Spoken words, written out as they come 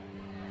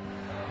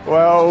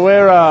Well,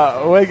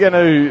 we're going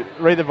to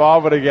read the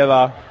Bible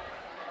together,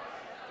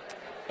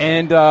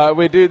 and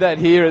we do that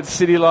here at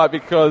City Light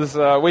because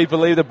we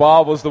believe the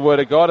Bible is the Word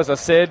of God. As I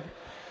said,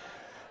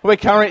 we're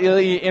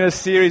currently in a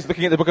series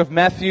looking at the book of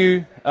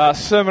Matthew,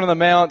 Sermon on the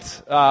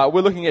Mount.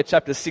 We're looking at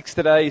chapter 6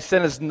 today,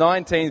 sentences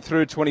 19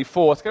 through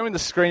 24. It's going to be on the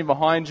screen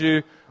behind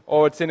you,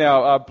 or it's in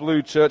our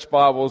blue church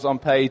Bibles on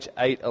page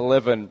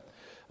 811.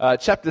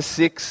 Chapter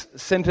 6,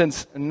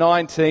 sentence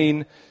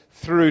 19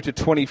 through to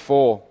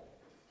 24.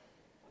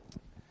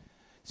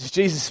 This is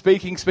Jesus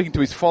speaking to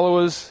his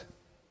followers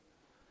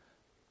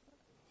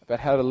about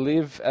how to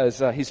live as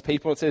his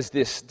people. It says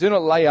this: "Do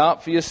not lay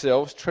up for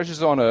yourselves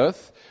treasures on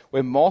earth,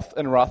 where moth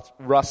and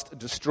rust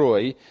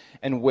destroy,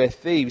 and where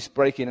thieves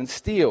break in and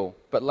steal.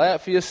 But lay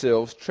up for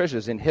yourselves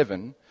treasures in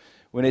heaven,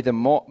 where neither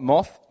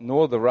moth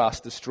nor the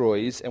rust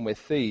destroys, and where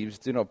thieves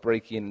do not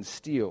break in and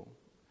steal.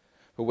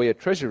 For where your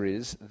treasure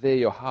is, there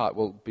your heart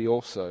will be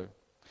also.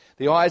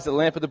 The eye is the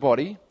lamp of the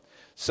body.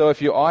 So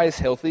if your eye is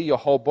healthy, your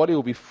whole body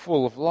will be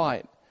full of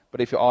light. But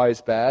if your eye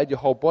is bad, your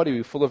whole body will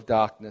be full of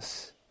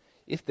darkness.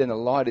 If then the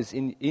light is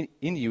in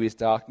you is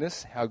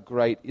darkness, how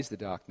great is the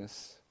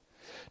darkness?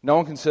 No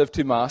one can serve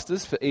two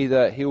masters, for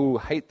either he will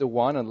hate the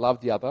one and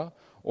love the other,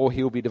 or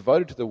he will be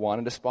devoted to the one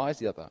and despise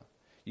the other.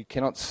 You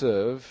cannot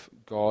serve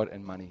God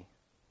and money."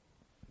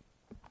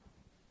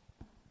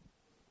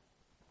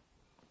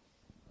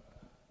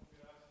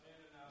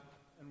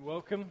 And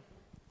welcome.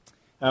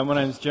 My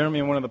name is Jeremy.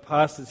 I'm one of the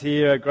pastors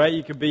here. Great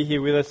you could be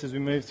here with us as we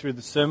move through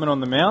the Sermon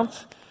on the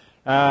Mount.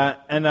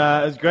 It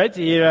was great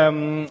to hear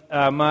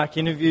Mark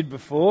interviewed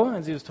before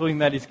as he was talking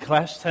about his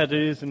clash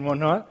tattoos and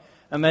whatnot.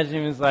 I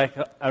imagine he was like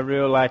a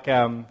real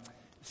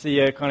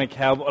CEO kind of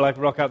cowboy, like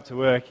rock up to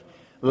work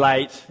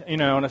late,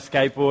 on a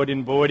skateboard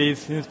in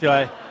boardies. And just be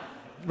like,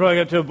 rock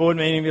up to a board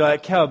meeting and be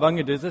like,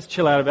 "Cowabunga dudes, let's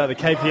chill out about the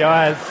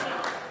KPIs,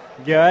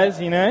 guys,"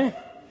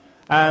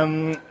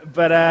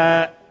 But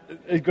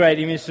a great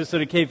image to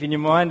sort of keep in your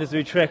mind as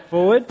we trek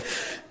forward.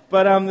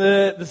 But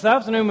this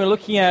afternoon we're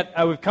looking at,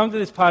 we've come to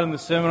this part in the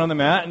Sermon on the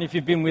Mount, and if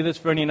you've been with us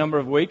for any number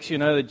of weeks, you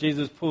know that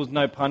Jesus pulls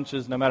no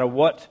punches no matter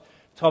what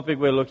topic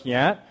we're looking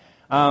at.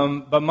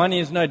 But money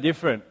is no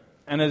different.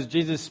 And as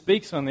Jesus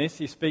speaks on this,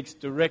 he speaks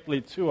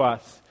directly to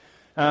us.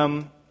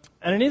 And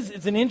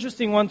it's an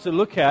interesting one to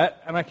look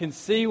at, and I can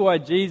see why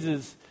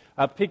Jesus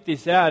picked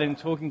this out in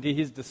talking to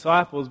his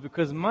disciples,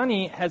 because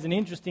money has an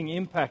interesting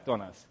impact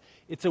on us.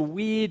 It's a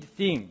weird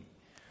thing.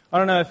 I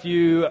don't know if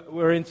you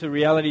were into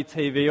reality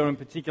TV or in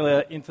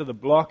particular into The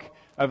Block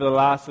over the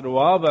last little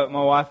while, but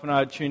my wife and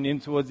I tuned in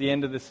towards the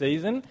end of the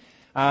season.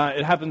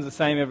 It happens the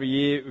same every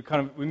year.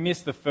 We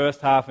miss the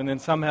first half, and then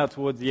somehow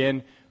towards the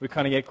end we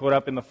kind of get caught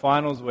up in the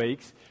finals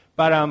weeks.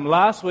 But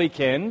last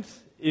weekend,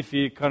 if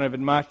you kind of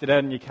had marked it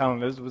out in your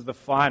calendars, was the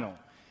final.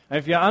 And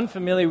if you're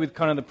unfamiliar with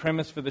kind of the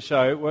premise for the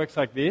show, it works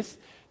like this.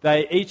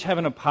 They each have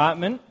an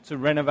apartment to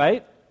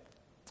renovate,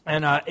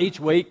 and each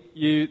week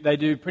they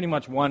do pretty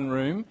much one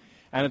room,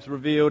 and it's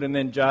revealed and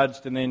then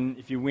judged, and then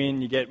if you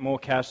win, you get more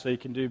cash so you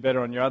can do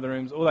better on your other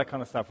rooms, all that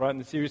kind of stuff, right? And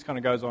the series kind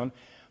of goes on.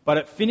 But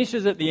it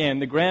finishes at the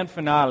end. The grand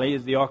finale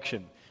is the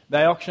auction.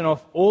 They auction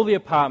off all the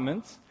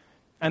apartments,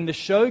 and the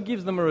show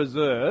gives them a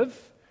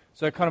reserve,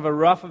 so kind of a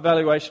rough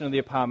evaluation of the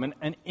apartment,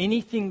 and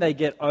anything they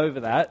get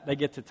over that, they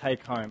get to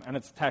take home, and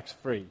it's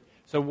tax-free.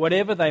 So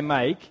whatever they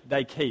make,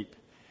 they keep.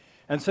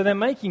 And so they're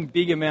making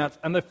big amounts,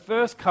 and the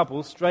first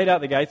couple, straight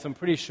out the gates, I'm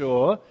pretty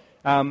sure,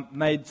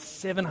 made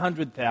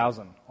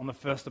 $700,000 on the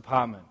first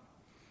apartment.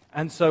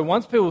 And so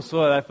once people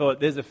saw it, they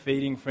thought, there's a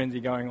feeding frenzy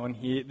going on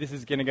here. This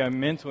is going to go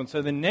mental. And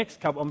so the next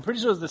couple, I'm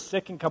pretty sure it was the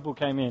second couple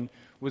came in,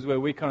 was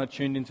where we kind of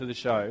tuned into the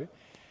show.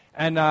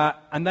 And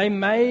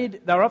they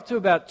were up to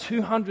about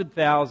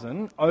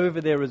 $200,000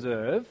 over their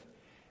reserve,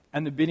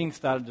 and the bidding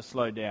started to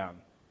slow down.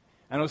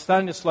 And it was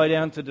starting to slow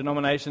down to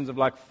denominations of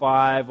like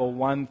 5 or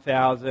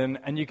 1,000.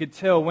 And you could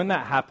tell when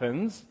that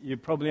happens, you're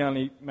probably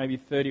only maybe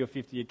 30 or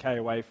 50K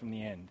away from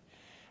the end.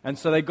 And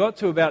so they got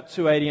to about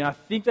 280, and I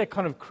think they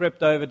kind of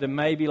crept over to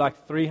maybe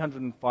like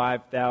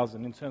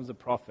 305,000 in terms of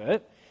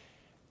profit.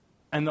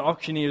 And the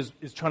auctioneer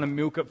is trying to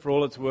milk it for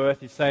all it's worth.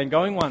 He's saying,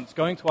 going once,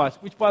 going twice,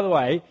 which, by the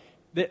way,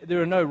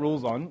 there are no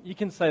rules on. You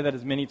can say that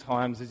as many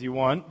times as you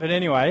want. But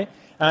anyway,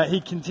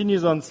 he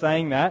continues on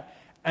saying that,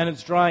 and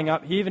it's drying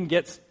up. He even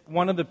gets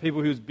one of the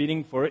people who's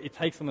bidding for it. He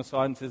takes them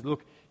aside and says,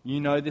 "Look,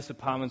 this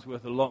apartment's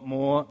worth a lot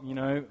more.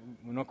 We're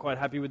not quite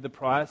happy with the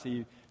price. Are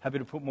you happy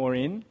to put more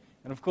in?"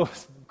 And of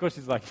course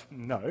he's like,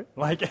 "No.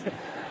 Do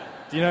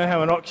you know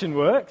how an auction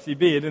works? You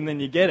bid and then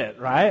you get it,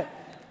 right?"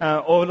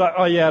 Or like,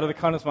 "Oh yeah, out of the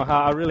kindness of my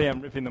heart, I really am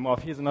ripping them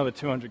off. Here's another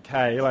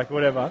 200K,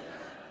 whatever."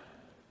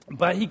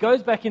 But he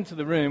goes back into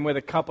the room where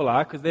the couple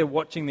are, because they're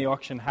watching the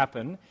auction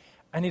happen,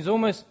 and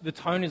the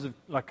tone is of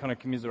kind of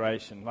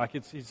commiseration.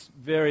 He's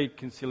very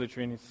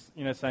conciliatory, and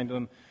he's saying to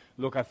them,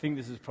 "Look, I think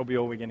this is probably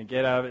all we're going to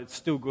get out of it. It's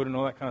still good," and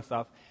all that kind of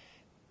stuff.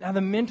 Now,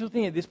 the mental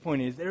thing at this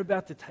point is they're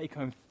about to take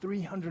home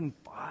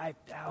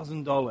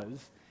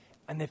 $305,000,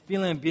 and they're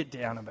feeling a bit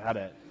down about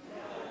it.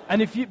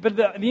 And but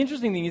the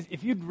interesting thing is,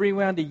 if you'd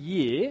rewound a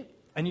year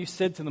and you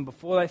said to them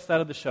before they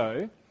started the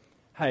show,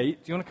 hey, do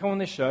you want to come on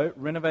this show,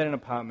 renovate an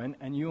apartment,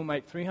 and you will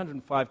make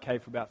 $305K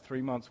for about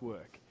 3 months'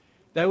 work?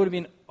 They would have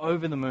been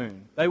over the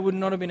moon. They would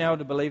not have been able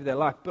to believe their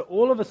luck. But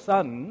all of a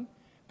sudden,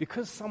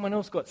 because someone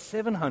else got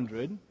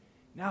 700,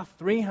 now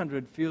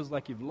 300 feels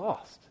like you've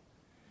lost.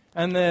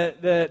 And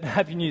the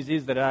happy news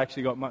is that I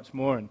actually got much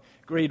more, and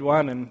greed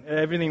won, and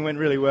everything went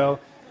really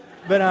well.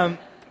 But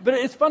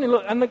it's funny,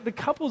 look, and the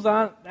couples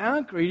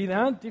aren't greedy, they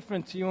aren't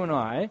different to you and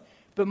I,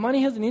 but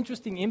money has an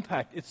interesting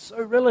impact. It's so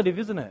relative,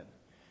 isn't it?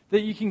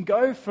 That you can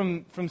go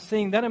from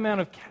seeing that amount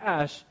of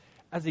cash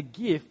as a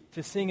gift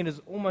to seeing it as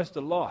almost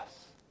a loss.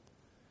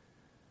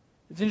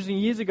 It's interesting,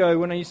 years ago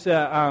when I used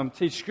to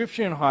teach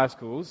scripture in high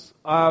schools,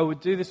 I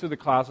would do this with the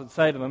class. I'd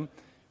say to them,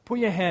 put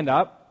your hand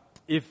up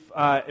if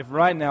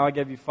right now I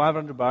gave you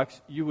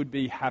 $500, you would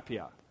be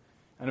happier.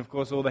 And of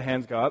course all the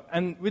hands go up.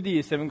 And with the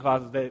Year 7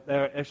 classes,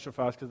 they're extra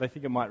fast because they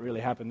think it might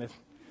really happen. They're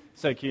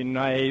so cute and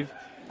naive.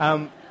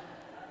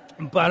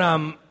 But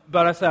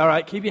I say, all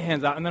right, keep your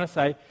hands up. And then I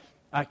say,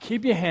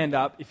 keep your hand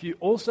up if you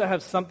also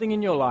have something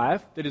in your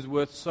life that is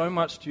worth so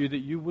much to you that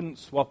you wouldn't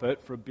swap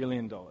it for $1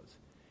 billion.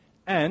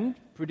 And,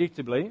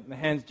 predictably, the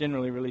hands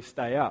generally really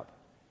stay up.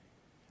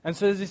 And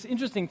so there's this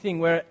interesting thing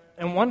where,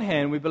 on one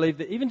hand, we believe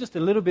that even just a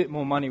little bit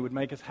more money would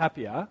make us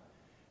happier,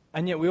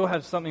 and yet we all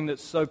have something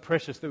that's so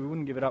precious that we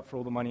wouldn't give it up for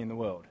all the money in the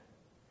world.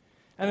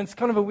 And it's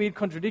kind of a weird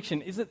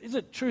contradiction. Is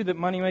it true that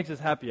money makes us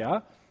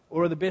happier,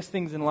 or are the best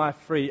things in life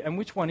free? And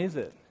which one is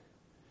it?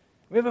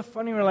 We have a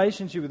funny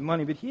relationship with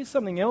money, but here's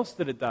something else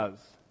that it does.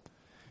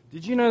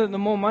 Did you know that the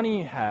more money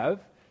you have,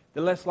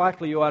 the less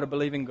likely you are to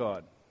believe in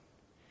God?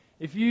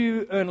 If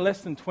you earn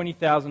less than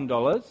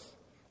 $20,000,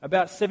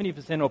 about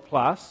 70% or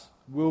plus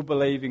will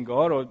believe in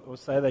God or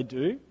say they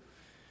do.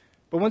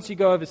 But once you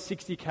go over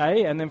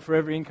 60K and then for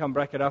every income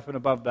bracket up and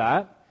above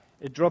that,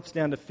 it drops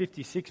down to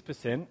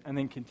 56% and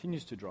then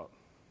continues to drop.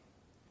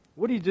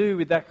 What do you do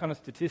with that kind of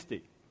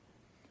statistic?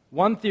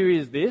 One theory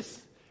is this,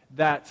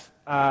 that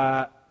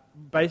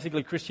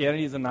basically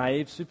Christianity is a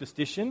naive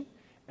superstition,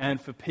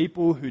 and for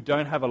people who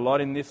don't have a lot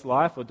in this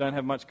life or don't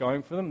have much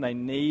going for them, they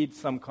need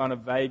some kind of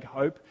vague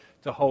hope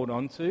to hold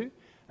on to.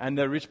 And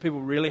the rich people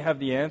really have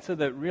the answer,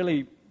 that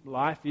really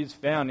life is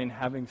found in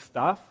having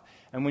stuff.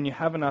 And when you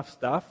have enough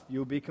stuff,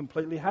 you'll be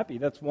completely happy.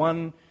 That's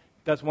one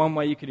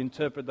way you could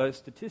interpret those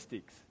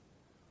statistics.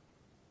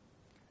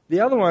 The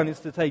other one is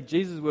to take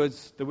Jesus'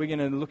 words that we're going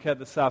to look at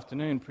this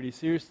afternoon pretty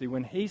seriously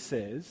when he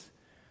says,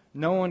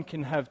 no one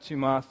can have two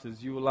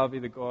masters. You will love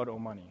either God or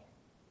money.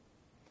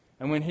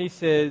 And when he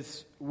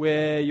says,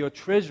 where your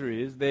treasure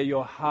is, there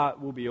your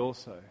heart will be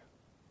also.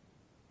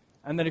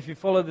 And that if you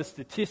follow the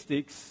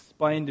statistics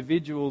by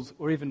individuals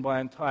or even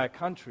by entire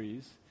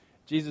countries,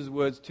 Jesus'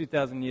 words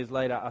 2,000 years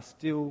later are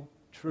still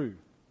true.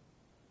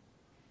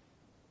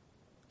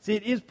 See,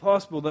 it is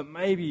possible that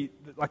maybe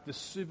like the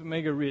super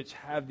mega rich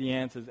have the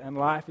answers and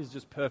life is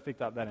just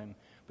perfect up that end.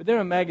 But there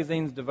are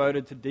magazines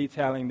devoted to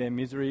detailing their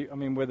misery,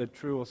 whether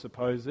true or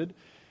supposed.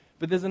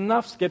 But there's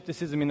enough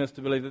skepticism in us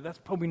to believe that that's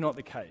probably not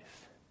the case.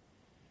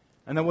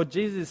 And that what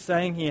Jesus is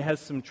saying here has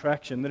some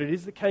traction, that it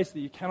is the case that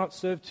you cannot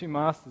serve two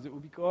masters. It will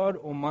be God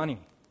or money.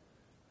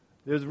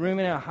 There's room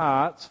in our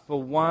hearts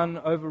for one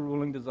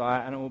overruling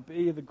desire, and it will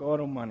be either God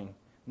or money,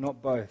 not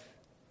both.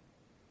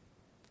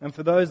 And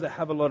for those that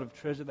have a lot of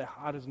treasure, their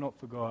heart is not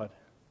for God.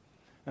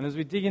 And as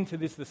we dig into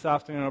this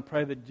afternoon, I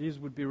pray that Jesus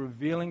would be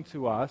revealing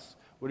to us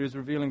what he was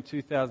revealing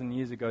 2,000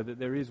 years ago, that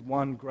there is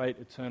one great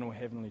eternal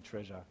heavenly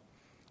treasure.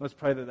 Let's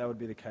pray that would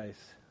be the case.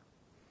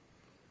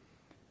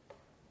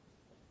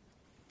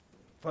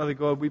 Father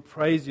God, we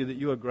praise you that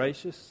you are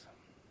gracious,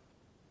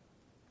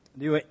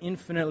 that you are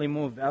infinitely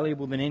more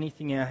valuable than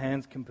anything our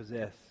hands can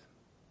possess.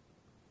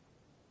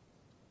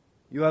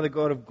 You are the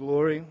God of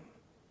glory,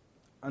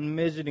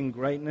 unmeasured in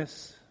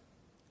greatness,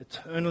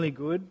 eternally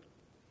good.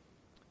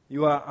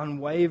 You are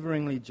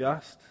unwaveringly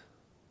just.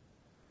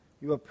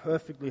 You are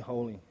perfectly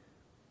holy.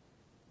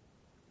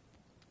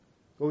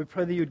 Lord, we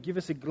pray that you would give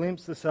us a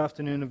glimpse this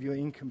afternoon of your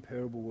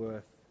incomparable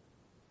worth.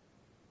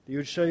 That you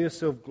would show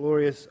yourself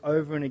glorious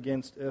over and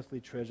against earthly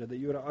treasure. That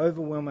you would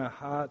overwhelm our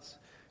hearts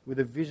with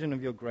a vision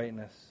of your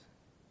greatness.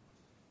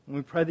 And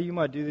we pray that you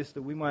might do this,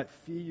 that we might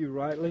fear you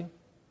rightly,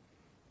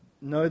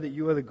 know that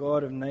you are the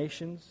God of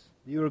nations,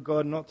 that you are a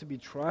God not to be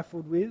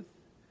trifled with,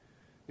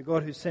 the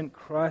God who sent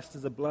Christ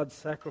as a blood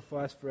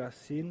sacrifice for our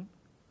sin,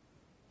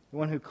 the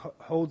one who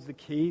holds the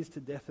keys to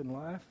death and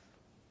life.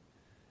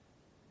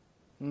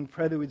 And we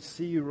pray that we'd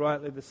see you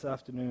rightly this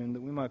afternoon,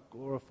 that we might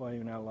glorify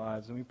you in our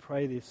lives. And we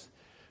pray this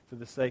for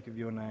the sake of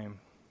your name.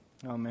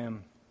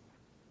 Amen.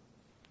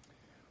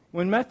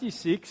 When Matthew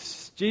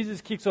 6,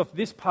 Jesus kicks off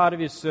this part of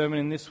his sermon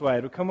in this way.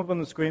 It'll come up on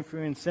the screen for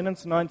you in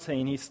sentence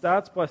 19. He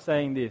starts by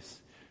saying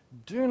this: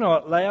 do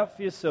not lay up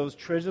for yourselves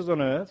treasures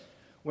on earth,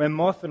 where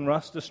moth and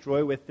rust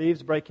destroy, where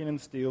thieves break in and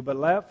steal, but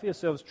lay up for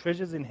yourselves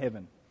treasures in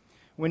heaven,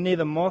 where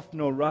neither moth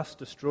nor rust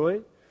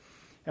destroy,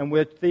 and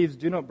where thieves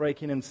do not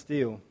break in and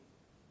steal.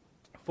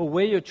 For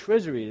where your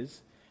treasure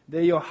is,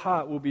 there your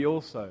heart will be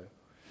also.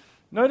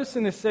 Notice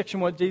in this section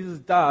what Jesus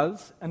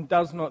does and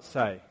does not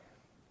say.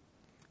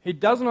 He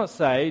does not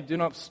say, do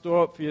not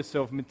store up for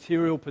yourself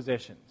material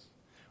possessions.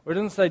 Or it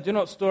doesn't say, do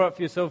not store up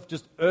for yourself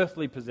just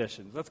earthly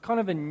possessions. That's kind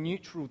of a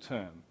neutral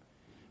term.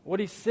 What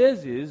he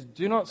says is,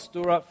 do not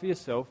store up for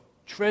yourself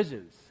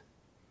treasures.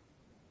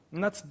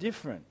 And that's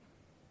different.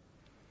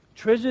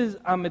 Treasures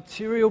are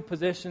material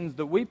possessions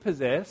that we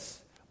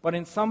possess, but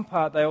in some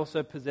part they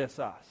also possess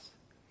us.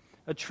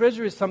 A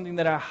treasure is something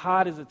that our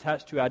heart is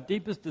attached to, our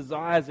deepest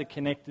desires are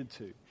connected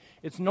to.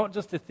 It's not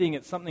just a thing,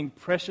 it's something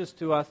precious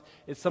to us,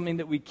 it's something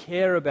that we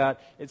care about,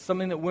 it's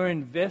something that we're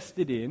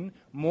invested in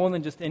more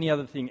than just any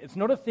other thing. It's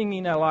not a thing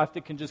in our life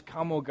that can just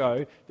come or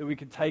go, that we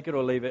can take it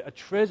or leave it. A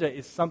treasure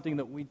is something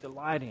that we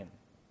delight in.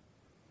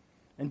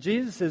 And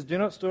Jesus says, do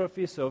not store up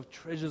for yourself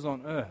treasures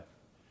on earth.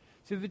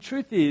 See, the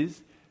truth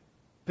is,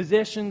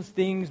 possessions,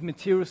 things,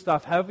 material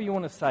stuff, however you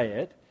want to say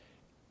it,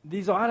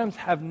 these items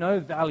have no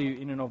value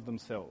in and of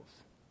themselves.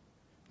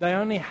 They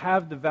only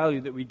have the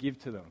value that we give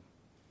to them.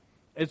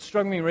 It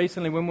struck me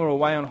recently when we were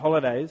away on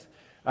holidays,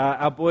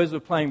 our boys were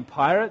playing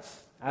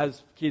pirates,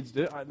 as kids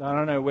do. I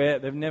don't know where,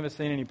 they've never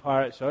seen any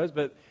pirate shows,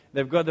 but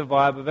they've got the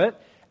vibe of it.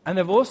 And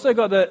they've also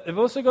got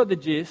the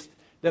gist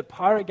that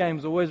pirate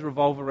games always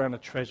revolve around a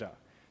treasure.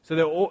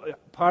 So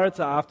pirates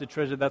are after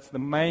treasure, that's the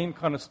main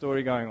kind of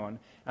story going on.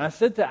 And I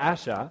said to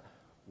Asher,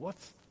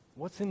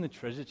 what's in the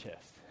treasure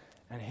chest?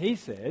 And he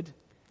said,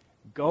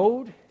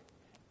 gold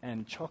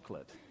and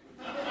chocolate.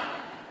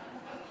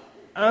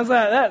 And I was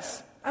like,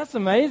 that's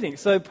amazing.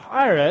 So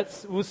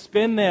pirates will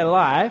spend their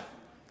life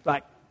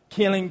like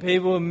killing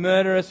people,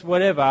 murderous,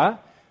 whatever,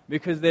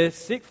 because they're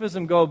sick for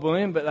some gold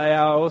bullion, but they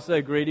are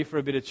also greedy for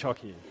a bit of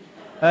chocky.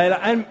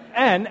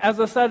 And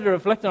as I started to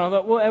reflect on it, I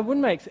thought, well, it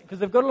wouldn't make sense, because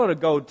they've got a lot of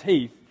gold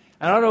teeth.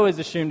 And I'd always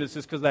assumed it's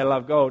just because they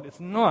love gold. It's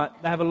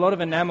not. They have a lot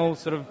of enamel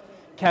sort of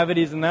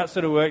cavities and that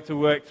sort of work to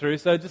work through.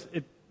 So it's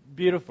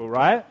beautiful,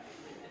 right?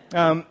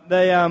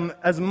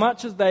 As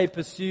much as they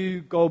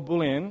pursue gold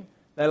bullion,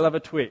 they love a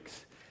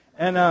Twix.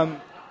 But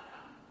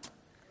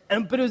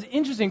it was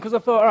interesting because I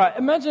thought, all right,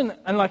 imagine,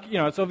 and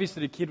it's obvious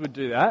that a kid would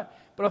do that,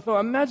 but I thought,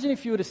 imagine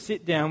if you were to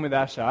sit down with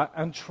Asher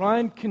and try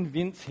and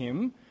convince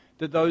him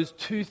that those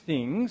two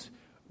things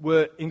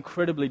were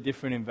incredibly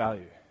different in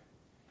value.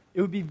 It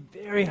would be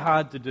very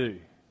hard to do.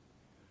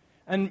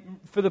 And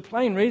for the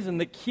plain reason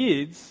that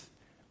kids,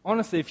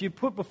 honestly, if you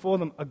put before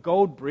them a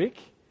gold brick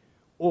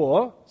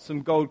or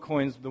some gold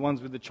coins, the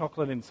ones with the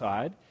chocolate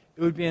inside,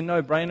 it would be a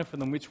no-brainer for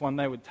them which one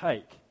they would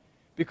take.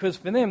 Because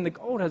for them, the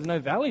gold has no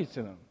value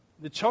to them.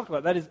 The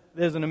chocolate,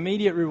 there's an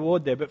immediate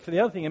reward there. But for the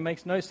other thing, it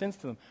makes no sense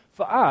to them.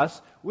 For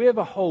us, we have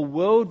a whole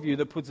worldview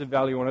that puts a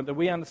value on it, that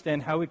we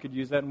understand how we could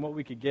use that and what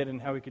we could get and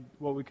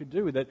what we could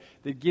do with it,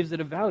 that gives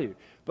it a value.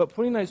 But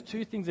putting those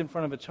two things in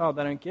front of a child,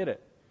 they don't get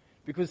it.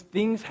 Because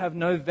things have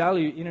no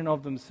value in and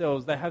of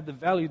themselves. They have the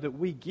value that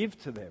we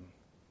give to them.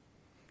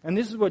 And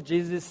this is what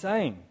Jesus is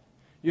saying.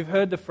 You've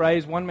heard the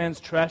phrase, one man's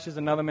trash is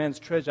another man's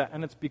treasure,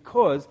 and it's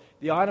because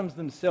the items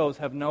themselves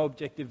have no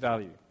objective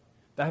value.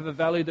 They have a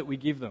value that we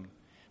give them.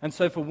 And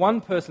so for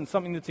one person,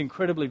 something that's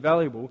incredibly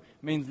valuable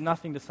means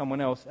nothing to someone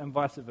else, and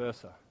vice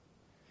versa.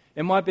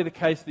 It might be the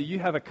case that you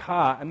have a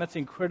car, and that's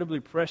incredibly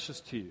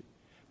precious to you.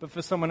 But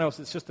for someone else,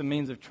 it's just a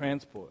means of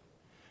transport.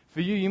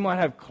 For you, you might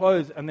have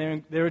clothes, and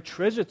they're a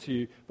treasure to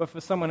you, but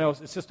for someone else,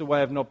 it's just a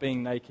way of not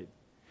being naked.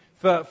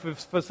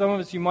 For some of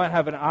us, you might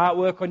have an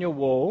artwork on your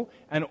wall,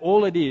 and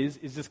all it is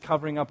just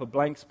covering up a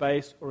blank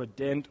space or a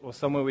dent or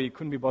somewhere where you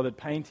couldn't be bothered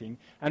painting.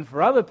 And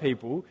for other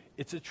people,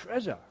 it's a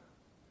treasure.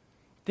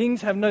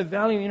 Things have no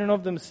value in and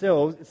of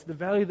themselves. It's the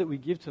value that we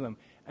give to them.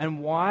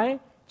 And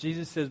why?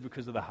 Jesus says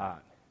because of the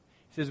heart.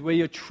 He says, where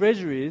your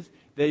treasure is,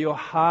 there your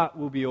heart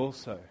will be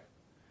also.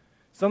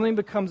 Something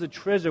becomes a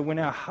treasure when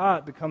our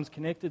heart becomes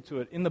connected to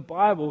it. In the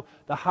Bible,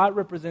 the heart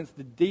represents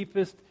the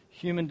deepest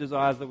human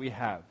desires that we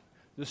have.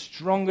 The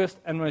strongest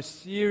and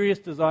most serious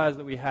desires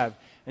that we have.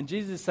 And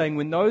Jesus is saying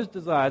when those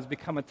desires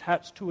become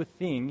attached to a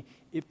thing,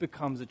 it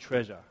becomes a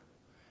treasure.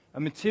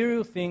 A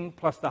material thing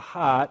plus the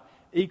heart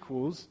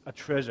equals a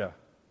treasure.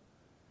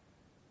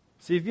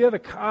 See, if you have a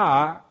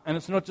car and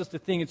it's not just a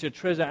thing, it's your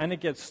treasure, and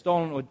it gets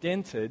stolen or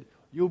dented,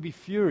 you'll be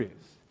furious.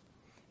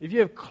 If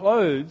you have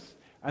clothes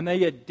and they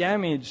get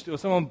damaged or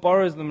someone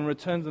borrows them and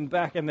returns them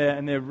back and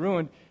they're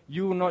ruined,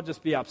 you will not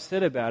just be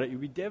upset about it,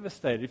 you'll be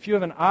devastated. If you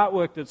have an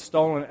artwork that's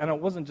stolen and it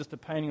wasn't just a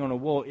painting on a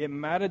wall, it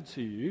mattered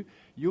to you,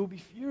 you'll be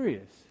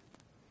furious.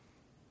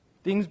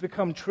 Things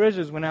become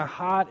treasures when our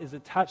heart is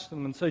attached to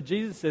them. And so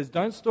Jesus says,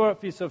 don't store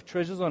up for yourself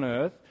treasures on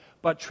earth,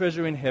 but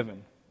treasure in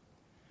heaven.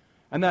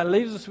 And that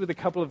leaves us with a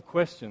couple of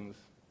questions.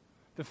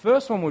 The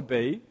first one would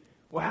be,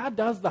 well, how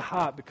does the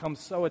heart become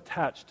so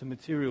attached to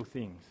material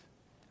things?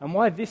 And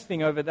why this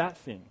thing over that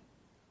thing?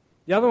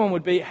 The other one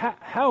would be,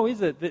 how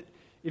is it that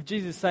if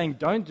Jesus is saying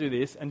don't do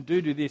this and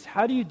do this,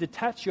 how do you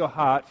detach your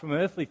heart from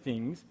earthly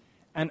things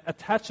and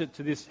attach it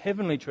to this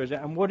heavenly treasure?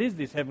 And what is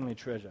this heavenly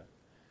treasure?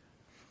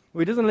 Well,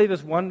 he doesn't leave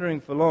us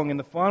wondering for long. In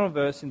the final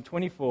verse in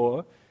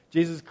 24,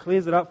 Jesus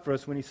clears it up for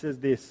us when he says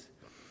this.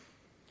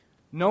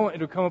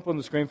 It'll come up on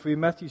the screen for you,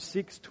 Matthew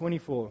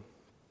 6:24.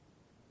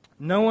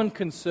 No one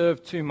can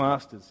serve two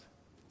masters,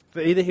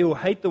 For either he will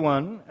hate the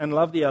one and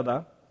love the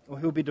other, or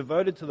he will be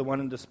devoted to the one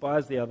and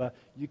despise the other.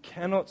 You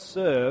cannot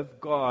serve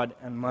God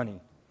and money.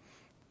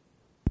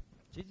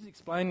 Jesus is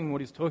explaining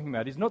what he's talking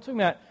about. He's not talking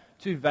about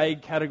two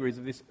vague categories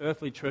of this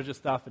earthly treasure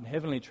stuff and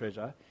heavenly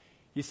treasure.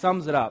 He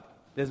sums it up.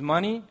 There's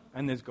money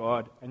and there's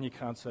God, and you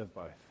can't serve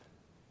both.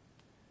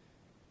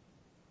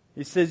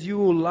 He says you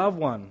will love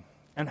one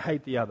and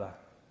hate the other.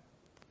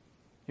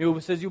 He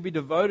says you'll be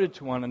devoted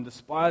to one and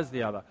despise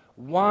the other.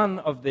 One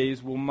of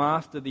these will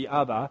master the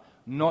other,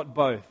 not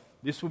both.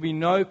 This will be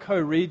no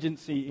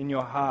co-regency in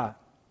your heart.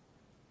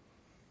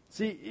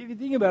 See, if you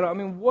think about it, I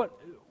mean, what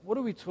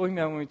are we talking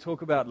about when we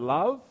talk about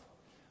love?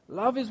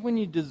 Love is when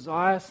you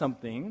desire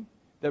something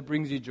that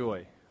brings you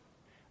joy.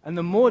 And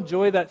the more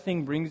joy that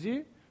thing brings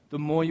you, the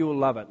more you will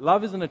love it.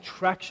 Love is an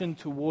attraction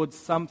towards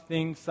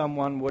something,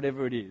 someone,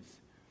 whatever it is.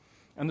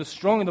 And the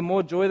stronger, the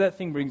more joy that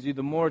thing brings you,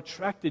 the more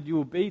attracted you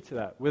will be to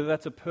that, whether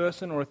that's a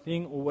person or a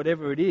thing or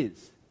whatever it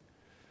is.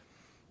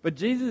 But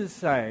Jesus is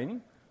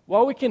saying,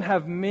 while we can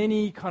have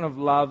many kind of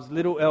loves,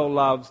 little L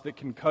loves that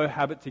can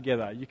cohabit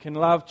together, you can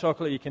love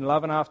chocolate, you can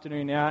love an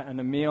afternoon out and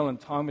a meal and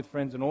time with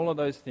friends and all of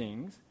those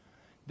things,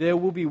 there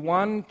will be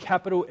one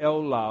capital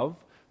L love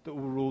that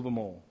will rule them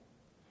all.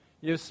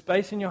 You have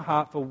space in your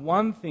heart for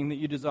one thing that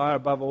you desire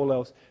above all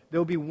else. There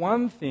will be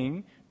one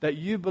thing that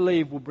you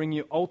believe will bring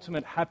you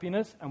ultimate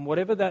happiness, and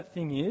whatever that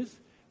thing is,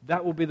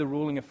 that will be the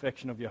ruling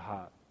affection of your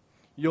heart.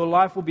 Your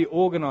life will be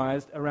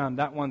organized around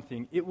that one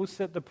thing. It will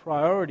set the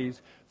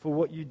priorities for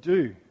what you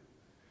do.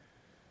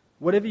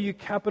 Whatever you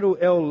capital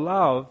L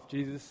love,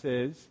 Jesus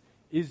says,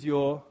 is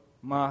your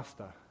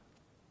master.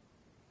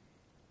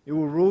 It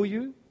will rule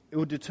you. It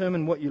will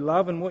determine what you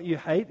love and what you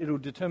hate. It will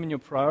determine your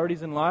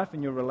priorities in life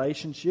and your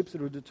relationships.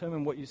 It will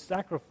determine what you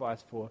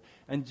sacrifice for.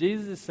 And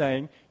Jesus is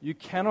saying you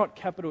cannot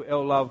capital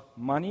L love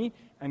money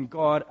and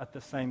God at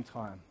the same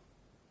time.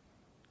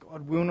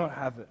 God will not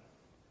have it.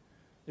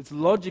 It's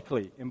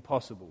logically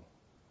impossible.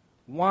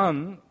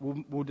 One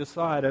will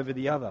decide over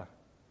the other.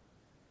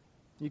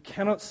 You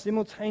cannot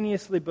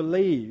simultaneously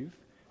believe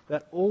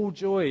that all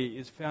joy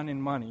is found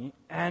in money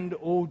and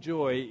all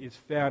joy is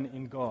found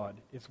in God.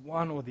 It's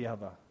one or the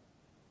other.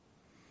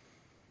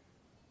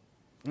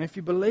 And if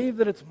you believe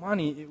that it's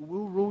money, it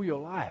will rule your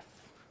life.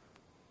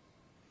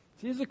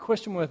 So here's a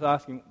question worth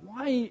asking.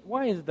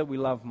 Why is it that we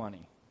love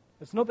money?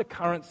 It's not the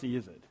currency,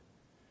 is it?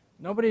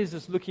 Nobody is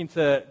just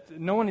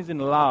no one is in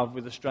love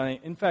with Australia.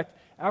 In fact,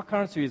 our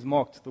currency is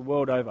mocked the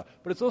world over.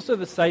 But it's also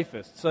the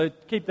safest, so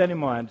keep that in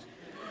mind,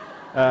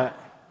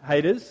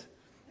 haters.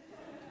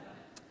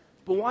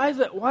 But why is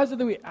it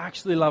that we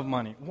actually love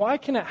money? Why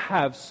can it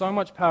have so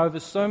much power over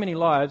so many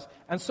lives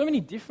and so many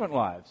different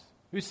lives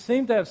who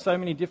seem to have so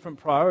many different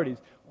priorities?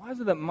 Why is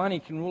it that money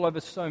can rule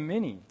over so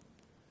many?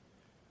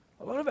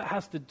 A lot of it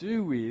has to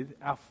do with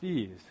our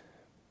fears.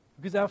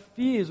 Because our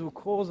fears will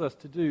cause us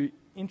to do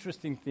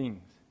interesting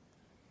things.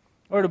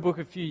 I wrote a book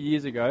a few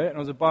years ago, and it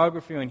was a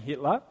biography on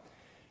Hitler.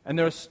 And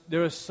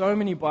there are so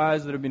many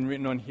bios that have been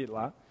written on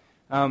Hitler.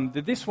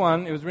 This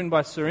one, it was written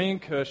by Sir Ian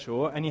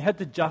Kershaw, and he had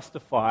to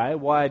justify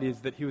why it is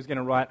that he was going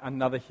to write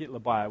another Hitler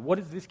bio. What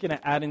is this going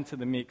to add into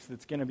the mix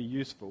that's going to be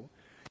useful?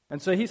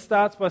 And so he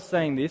starts by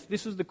saying this.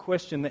 This was the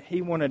question that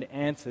he wanted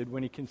answered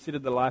when he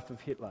considered the life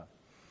of Hitler.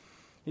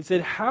 He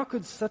said, how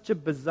could such a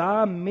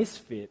bizarre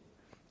misfit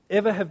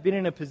ever have been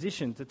in a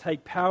position to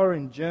take power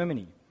in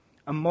Germany,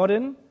 a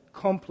modern,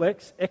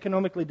 complex,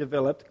 economically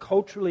developed,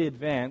 culturally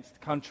advanced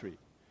country?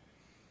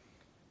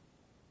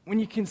 When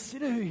you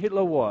consider who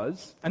Hitler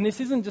was, and this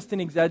isn't just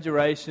an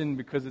exaggeration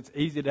because it's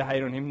easy to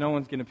hate on him, no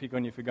one's going to pick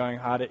on you for going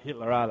hard at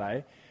Hitler, are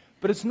they?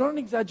 But it's not an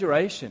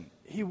exaggeration.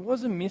 He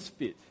was a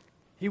misfit.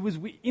 He was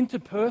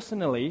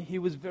interpersonally, he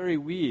was very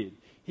weird.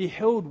 He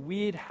held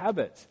weird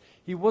habits.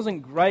 He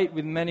wasn't great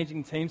with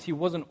managing teams. He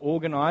wasn't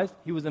organized.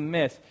 He was a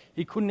mess.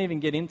 He couldn't even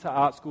get into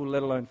art school,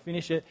 let alone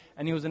finish it.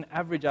 And he was an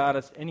average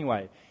artist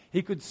anyway.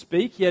 He could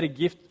speak. He had a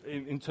gift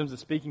in terms of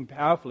speaking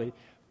powerfully.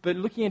 But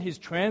looking at his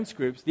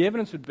transcripts, the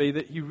evidence would be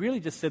that he really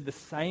just said the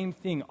same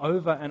thing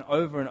over and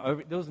over and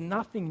over. There was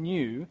nothing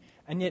new,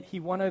 and yet he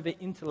won over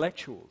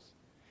intellectuals.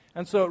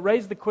 And so it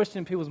raised the question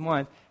in people's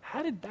minds,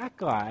 how did that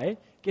guy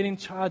get in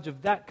charge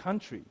of that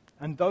country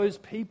and those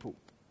people?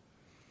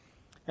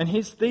 And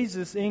his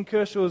thesis, Ian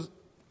Kershaw's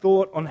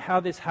thought on how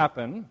this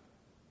happened,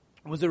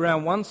 was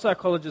around one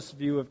psychologist's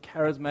view of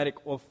charismatic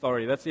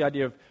authority. That's the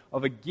idea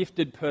of a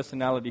gifted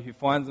personality who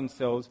finds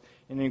themselves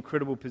in an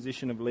incredible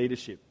position of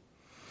leadership.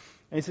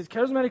 And he says,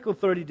 charismatic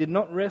authority did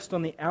not rest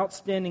on the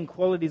outstanding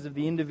qualities of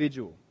the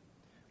individual.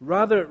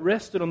 Rather, it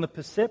rested on the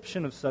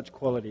perception of such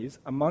qualities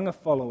among a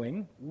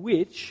following,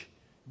 which,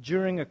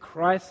 during a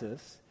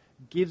crisis,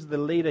 gives the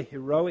leader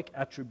heroic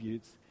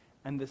attributes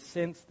and the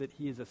sense that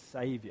he is a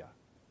savior.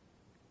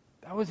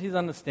 That was his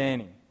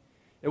understanding.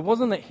 It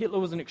wasn't that Hitler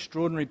was an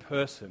extraordinary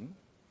person,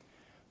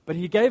 but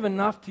he gave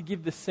enough to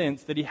give the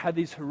sense that he had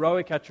these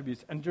heroic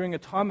attributes. And during a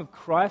time of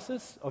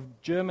crisis,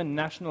 of German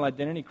national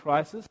identity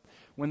crisis,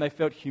 when they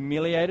felt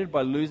humiliated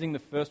by losing the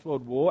First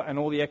World War and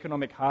all the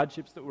economic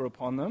hardships that were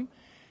upon them,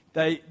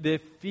 their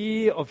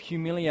fear of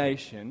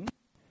humiliation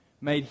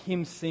made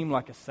him seem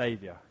like a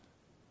savior.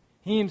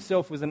 He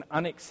himself was an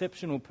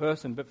unexceptional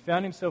person, but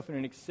found himself in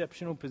an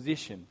exceptional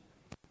position.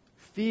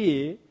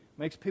 Fear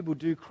makes people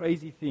do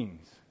crazy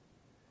things.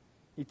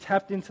 He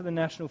tapped into the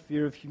national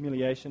fear of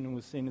humiliation and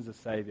was seen as a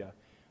savior.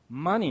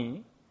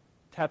 Money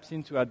taps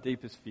into our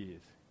deepest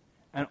fears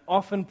and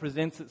often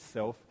presents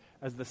itself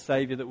as the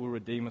savior that will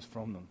redeem us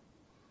from them.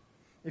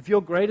 If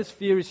your greatest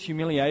fear is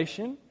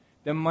humiliation,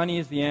 then money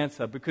is the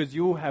answer, because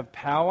you will have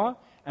power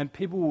and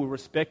people will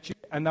respect you,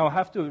 and they'll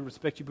have to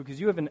respect you because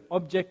you have an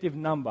objective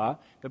number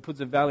that puts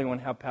a value on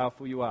how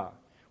powerful you are.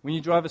 When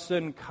you drive a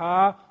certain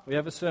car or you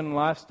have a certain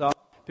lifestyle,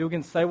 people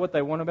can say what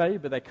they want about you,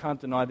 but they can't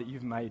deny that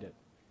you've made it.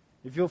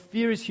 If your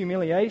fear is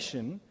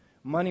humiliation,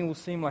 money will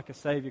seem like a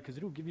savior because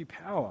it will give you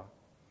power.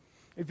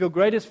 If your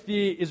greatest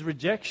fear is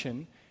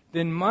rejection,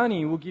 then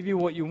money will give you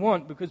what you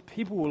want because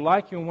people will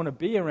like you and want to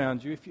be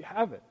around you if you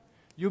have it.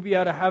 You'll be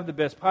able to have the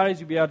best parties,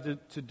 you'll be able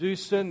to do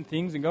certain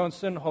things and go on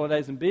certain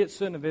holidays and be at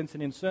certain events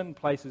and in certain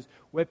places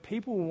where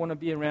people will want to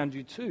be around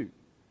you too.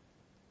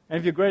 And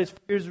if your greatest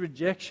fear is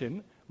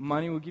rejection,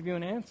 money will give you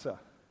an answer.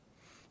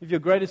 If your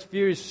greatest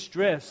fear is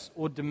stress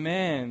or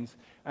demands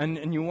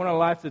and you want a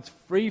life that's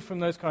free from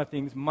those kind of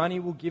things, money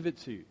will give it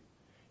to you.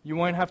 You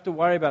won't have to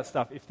worry about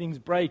stuff. If things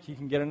break, you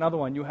can get another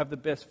one. You'll have the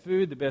best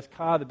food, the best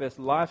car, the best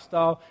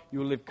lifestyle.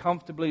 You'll live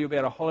comfortably. You'll be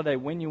able to holiday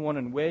when you want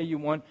and where you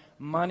want.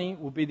 Money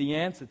will be the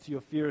answer to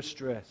your fear of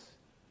stress.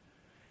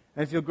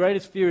 And if your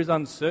greatest fear is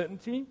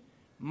uncertainty,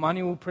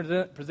 money will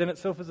present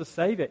itself as a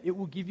savior. It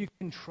will give you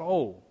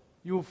control.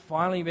 You will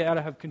finally be able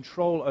to have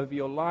control over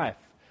your life.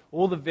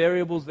 All the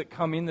variables that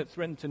come in that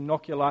threaten to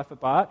knock your life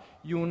apart,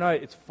 you will know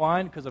it's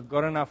fine because I've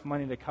got enough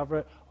money to cover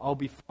it. I'll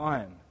be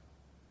fine.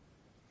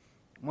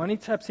 Money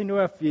taps into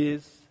our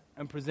fears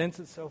and presents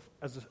itself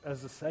as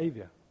a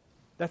savior.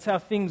 That's how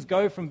things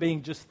go from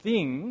being just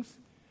things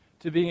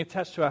to being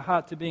attached to our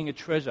heart to being a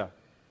treasure.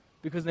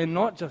 Because they're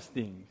not just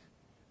things.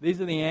 These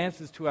are the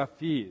answers to our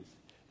fears.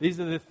 These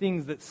are the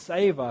things that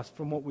save us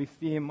from what we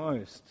fear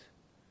most.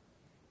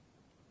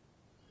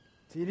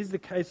 See, it is the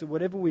case that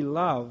whatever we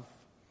love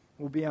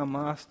will be our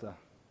master.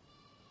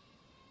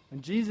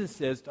 And Jesus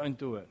says, don't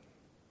do it.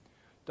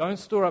 Don't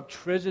store up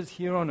treasures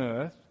here on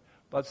earth,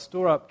 but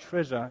store up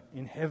treasure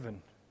in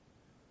heaven.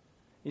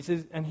 He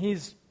says, and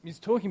he's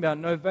talking about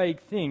no vague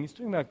thing. He's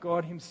talking about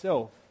God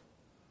himself.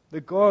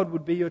 That God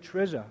would be your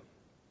treasure.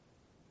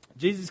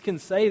 Jesus can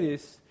say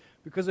this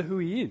because of who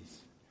he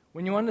is.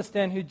 When you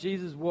understand who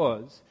Jesus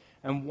was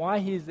and why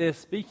he is there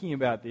speaking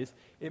about this,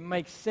 it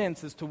makes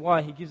sense as to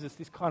why he gives us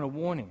this kind of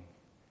warning.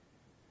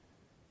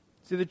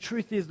 See, the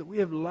truth is that we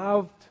have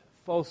loved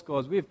false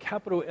gods. We have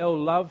capital L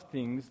loved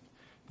things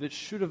that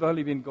should have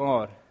only been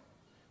God,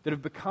 that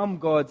have become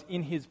gods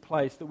in his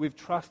place, that we've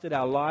trusted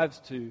our lives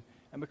to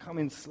and become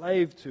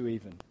enslaved to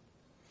even.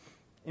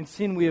 In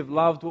sin, we have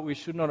loved what we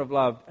should not have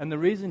loved. And the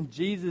reason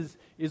Jesus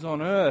is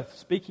on earth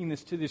speaking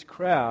this to this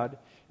crowd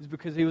is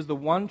because he was the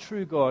one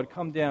true God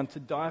come down to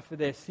die for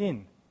their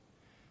sin.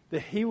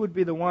 That he would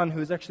be the one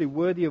who is actually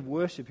worthy of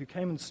worship, who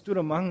came and stood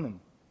among them,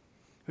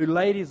 who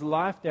laid his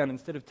life down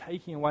instead of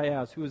taking away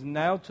ours, who was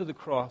nailed to the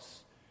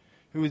cross,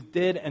 who was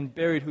dead and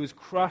buried, who was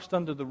crushed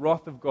under the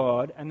wrath of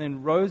God, and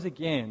then rose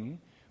again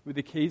with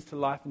the keys to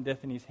life and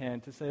death in his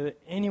hand to say that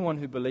anyone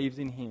who believes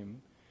in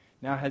him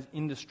now has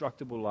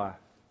indestructible life.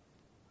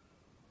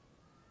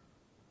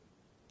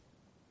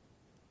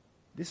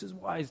 This is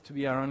why he's to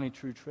be our only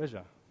true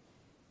treasure.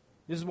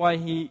 This is why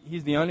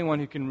he's the only one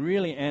who can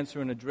really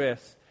answer and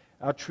address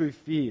our true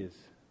fears.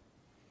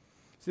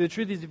 See, the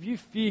truth is, if you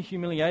fear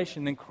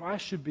humiliation, then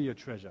Christ should be your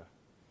treasure.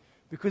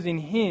 Because in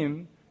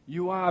him,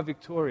 you are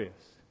victorious.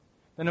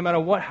 That no matter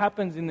what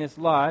happens in this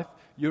life,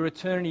 your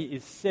eternity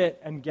is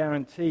set and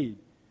guaranteed.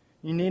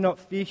 You need not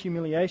fear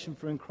humiliation,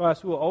 for in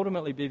Christ we will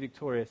ultimately be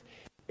victorious.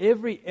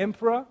 Every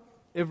emperor,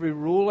 every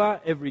ruler,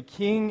 every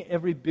king,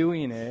 every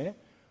billionaire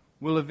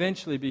will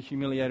eventually be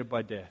humiliated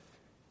by death.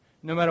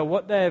 No matter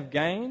what they have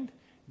gained,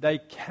 they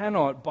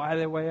cannot buy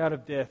their way out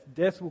of death.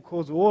 Death will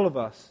cause all of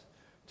us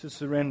to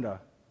surrender.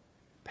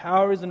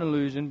 Power is an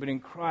illusion, but in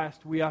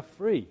Christ we are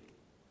free.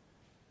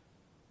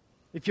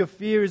 If your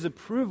fear is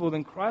approval,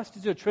 then Christ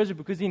is your treasure,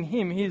 because in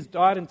him he has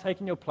died and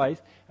taken your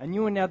place, and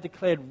you are now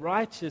declared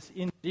righteous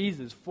in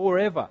Jesus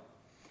forever.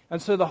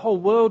 And so the whole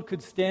world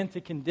could stand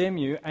to condemn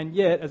you, and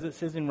yet, as it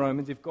says in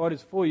Romans, if God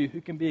is for you, who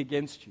can be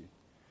against you?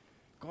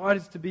 God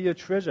is to be your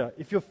treasure.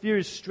 If your fear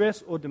is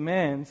stress or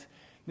demands,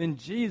 then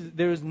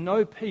there is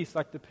no peace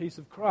like the peace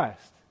of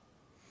Christ.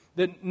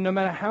 That no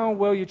matter how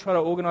well you try to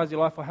organize your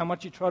life or how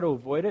much you try to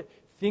avoid it,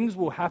 things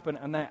will happen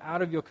and they're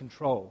out of your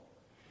control.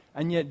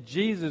 And yet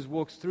Jesus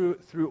walks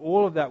through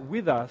all of that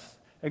with us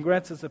and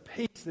grants us a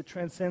peace that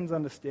transcends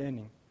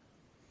understanding.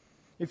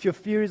 If your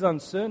fear is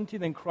uncertainty,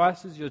 then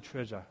Christ is your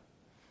treasure,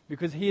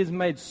 because he has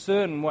made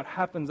certain what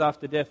happens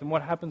after death, and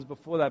what happens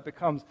before that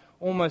becomes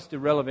almost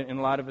irrelevant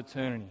in light of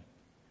eternity.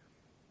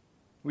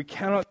 We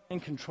cannot gain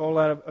control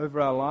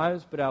over our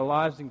lives, but our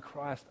lives in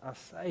Christ are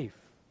safe.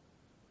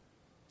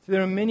 So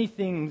there are many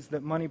things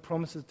that money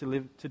promises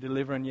to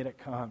deliver, and yet it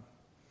can't.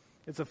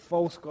 It's a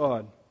false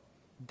god.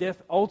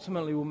 Death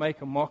ultimately will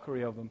make a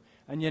mockery of them.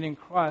 And yet in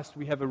Christ,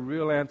 we have a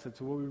real answer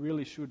to what we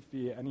really should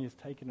fear, and he has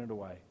taken it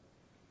away.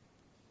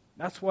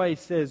 That's why he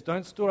says,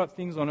 don't store up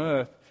things on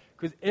earth,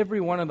 because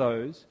every one of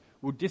those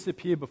will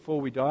disappear before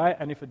we die,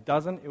 and if it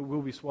doesn't, it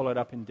will be swallowed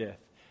up in death.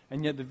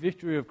 And yet the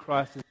victory of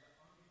Christ is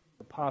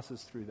that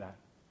passes through that.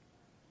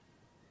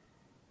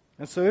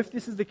 And so if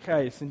this is the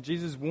case, and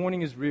Jesus'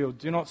 warning is real,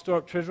 do not store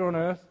up treasure on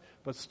earth,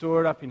 but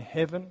store it up in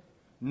heaven,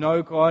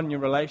 know God and your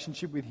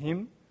relationship with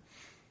him,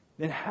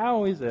 then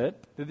how is it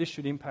that this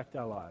should impact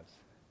our lives?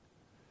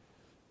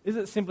 Is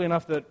it simply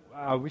enough that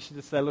we should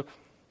just say, look,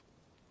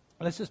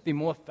 let's just be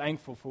more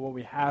thankful for what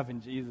we have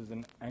in Jesus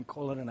and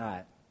call it a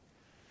night?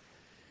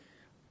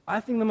 I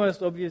think the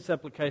most obvious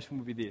application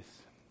would be this.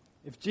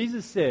 If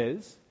Jesus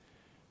says,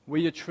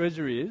 where your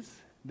treasure is,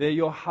 there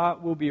your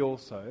heart will be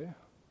also,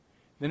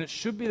 then it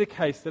should be the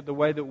case that the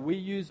way that we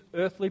use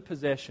earthly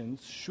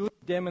possessions should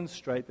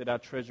demonstrate that our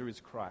treasure is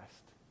Christ.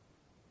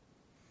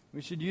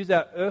 We should use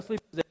our earthly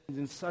possessions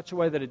in such a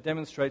way that it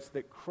demonstrates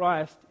that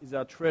Christ is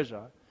our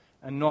treasure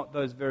and not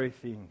those very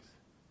things.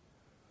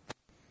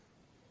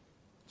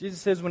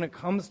 Jesus says when it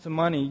comes to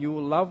money, you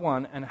will love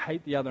one and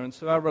hate the other. And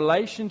so our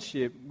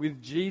relationship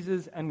with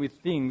Jesus and with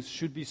things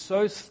should be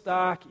so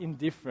stark in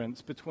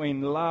difference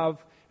between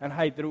love and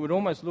hate that it would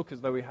almost look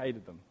as though we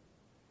hated them.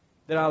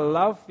 That our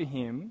love for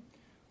him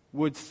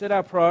would set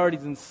our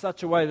priorities in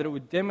such a way that it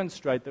would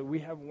demonstrate that we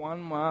have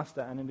one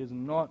master and it is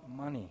not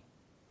money.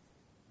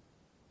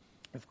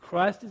 If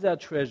Christ is our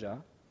treasure,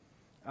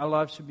 our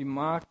lives should be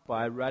marked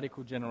by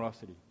radical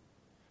generosity.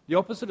 The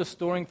opposite of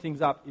storing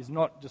things up is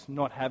not just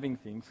not having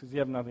things because you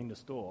have nothing to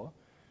store,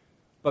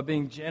 but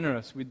being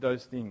generous with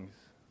those things.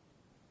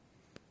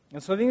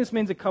 And so I think this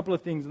means a couple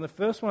of things. And the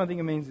first one I think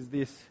it means is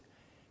this: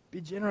 be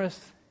generous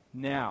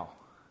now.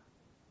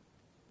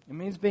 It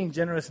means being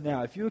generous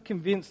now. If you're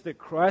convinced that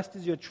Christ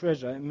is your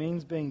treasure, it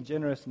means being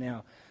generous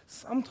now.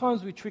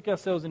 Sometimes we trick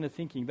ourselves into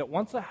thinking that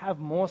once I have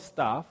more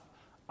stuff,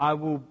 I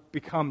will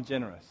become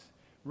generous.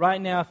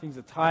 Right now things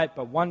are tight,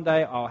 but one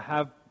day I'll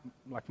have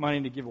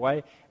money to give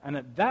away, and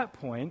at that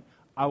point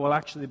I will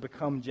actually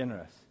become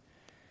generous.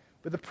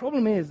 But the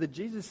problem is that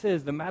Jesus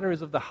says the matter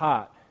is of the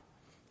heart.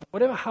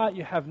 Whatever heart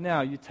you have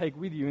now, you take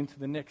with you into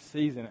the next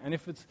season. And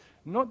if it's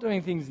not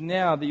doing things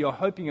now that you're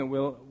hoping it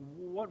will,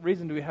 what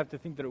reason do we have to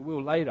think that it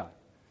will later?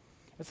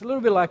 It's a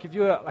little bit like if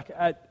you were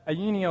at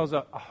uni, I was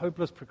a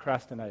hopeless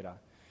procrastinator.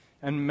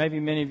 And maybe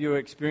many of you are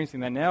experiencing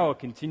that now or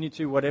continue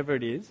to, whatever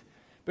it is.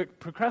 But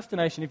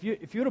procrastination, if you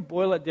were to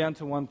boil it down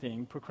to one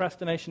thing,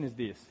 procrastination is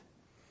this.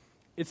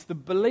 It's the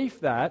belief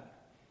that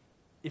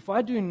if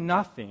I do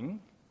nothing,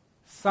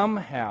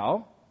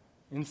 somehow,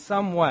 in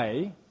some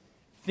way,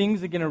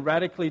 things are going to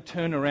radically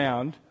turn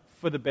around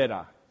for the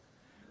better.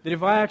 That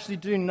if I actually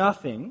do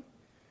nothing,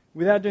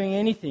 without doing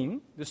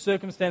anything, the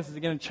circumstances are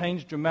going to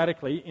change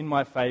dramatically in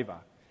my favor.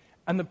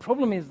 And the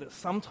problem is that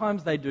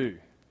sometimes they do.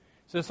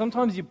 So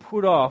sometimes you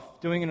put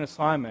off doing an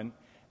assignment,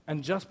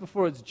 and just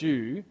before it's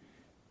due,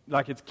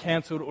 like it's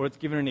cancelled or it's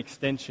given an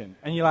extension.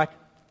 And you're like,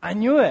 I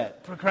knew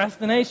it.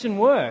 Procrastination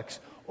works.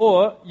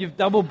 Or you've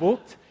double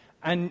booked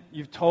and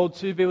you've told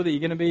two people that you're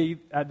going to be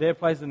at their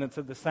place and it's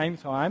at the same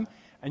time,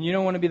 and you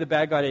don't want to be the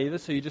bad guy either,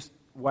 so you just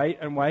wait,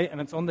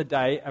 and it's on the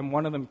day, and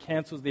one of them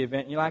cancels the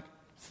event. And you're like,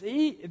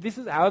 see, this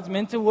is how it's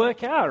meant to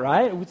work out,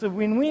 right? It's a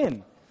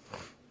win-win.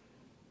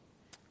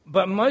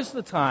 But most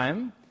of the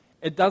time,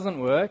 it doesn't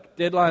work.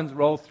 Deadlines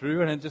roll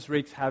through and it just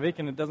wreaks havoc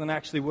and it doesn't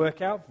actually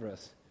work out for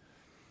us.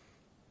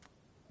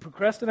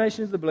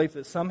 Procrastination is the belief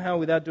that somehow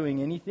without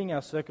doing anything,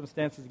 our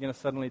circumstances are going to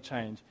suddenly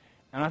change.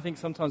 And I think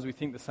sometimes we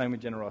think the same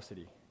with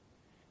generosity.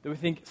 That we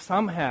think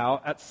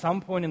somehow, at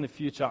some point in the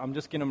future, I'm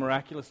just going to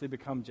miraculously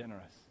become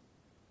generous.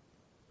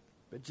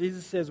 But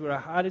Jesus says where our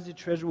heart is, your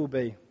treasure will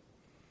be.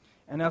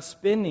 And our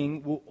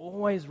spending will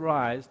always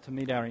rise to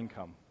meet our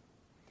income.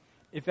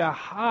 If our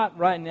heart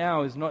right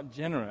now is not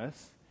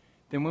generous,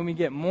 then when we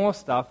get more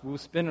stuff, we'll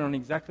spend it on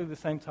exactly the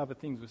same type of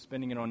things we're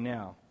spending it on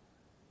now.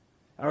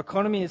 Our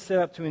economy is set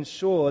up to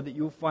ensure that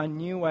you'll find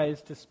new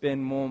ways to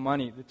spend more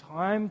money. The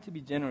time to be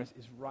generous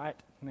is right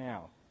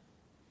now.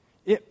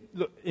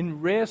 Look,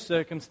 in rare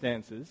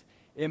circumstances,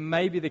 it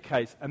may be the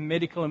case, a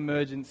medical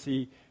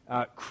emergency,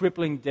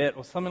 crippling debt,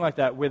 or something like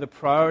that, where the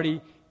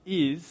priority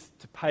is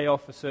to pay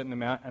off a certain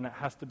amount and it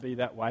has to be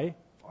that way,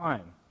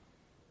 fine.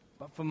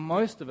 But for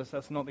most of us,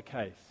 that's not the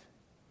case.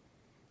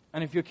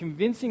 And if you're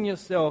convincing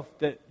yourself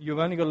that you've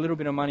only got a little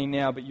bit of money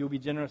now, but you'll be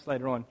generous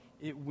later on,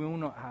 it will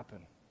not happen.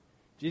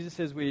 Jesus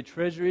says where your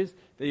treasure is,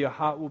 there your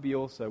heart will be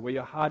also. Where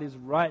your heart is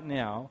right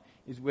now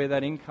is where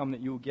that income that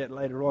you'll get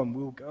later on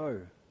will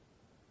go.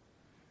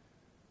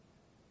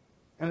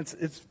 And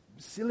it's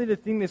silly to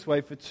think this way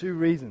for two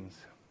reasons.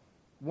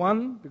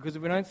 One, because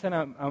if we don't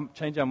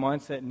change our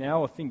mindset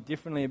now or think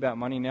differently about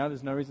money now,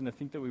 there's no reason to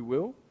think that we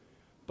will.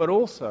 But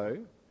also,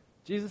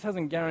 Jesus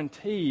hasn't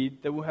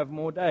guaranteed that we'll have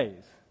more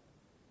days.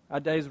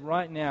 Our days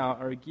right now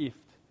are a gift.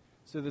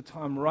 So the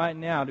time right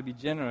now to be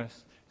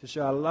generous, to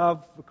show our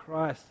love for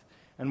Christ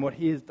and what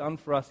he has done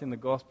for us in the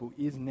gospel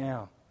is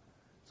now.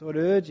 So I'd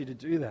urge you to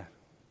do that.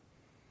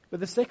 But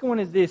the second one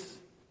is this.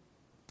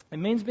 It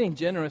means being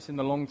generous in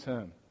the long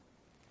term.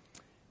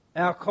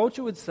 Our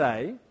culture would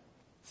say,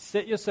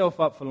 set yourself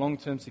up for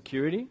long-term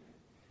security,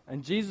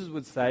 and Jesus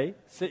would say,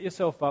 set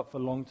yourself up for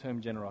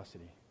long-term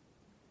generosity.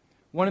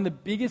 One of the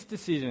biggest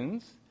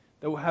decisions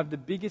that will have the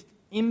biggest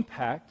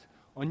impact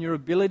on your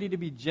ability to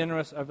be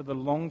generous over the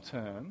long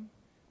term,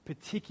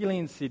 particularly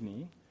in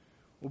Sydney,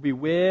 will be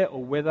where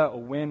or whether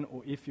or when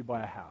or if you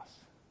buy a house.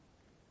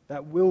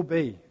 That will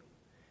be.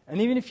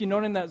 And even if you're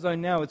not in that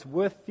zone now, it's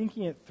worth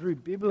thinking it through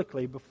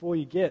biblically before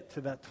you get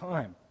to that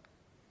time.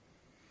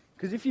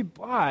 Because if you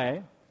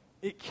buy,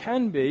 it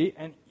can be,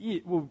 and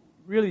it will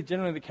really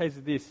generally the case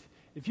of this,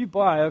 if you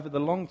buy over the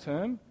long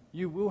term,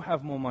 you will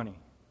have more money.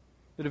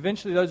 That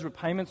eventually those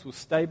repayments will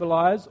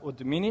stabilize or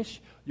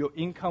diminish, your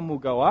income will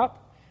go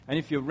up, and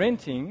if you're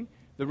renting,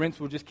 the rents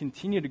will just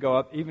continue to go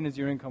up even as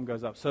your income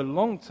goes up. So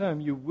long term,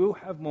 you will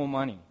have more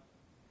money.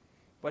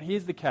 But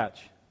here's the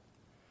catch.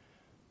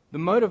 The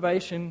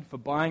motivation for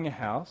buying a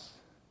house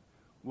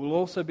will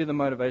also be the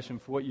motivation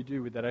for what you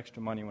do with that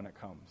extra money when it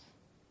comes.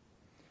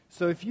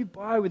 So if you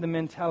buy with the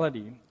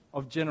mentality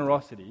of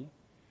generosity,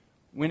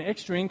 when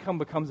extra income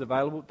becomes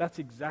available, that's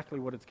exactly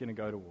what it's going to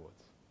go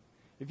towards.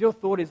 If your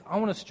thought is, I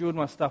want to steward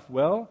my stuff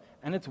well,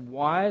 and it's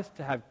wise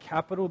to have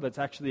capital that's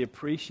actually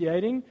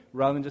appreciating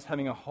rather than just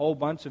having a whole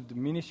bunch of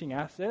diminishing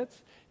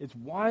assets, it's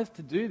wise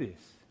to do this.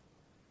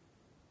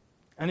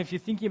 And if you're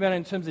thinking about it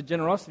in terms of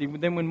generosity,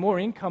 then when more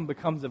income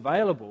becomes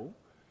available,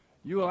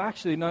 you will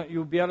actually know,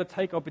 you'll be able to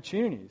take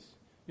opportunities.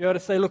 You're able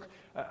to say, look,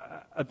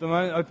 at the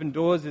moment, Open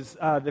Doors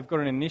they've got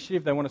an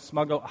initiative. They want to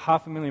smuggle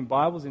 500,000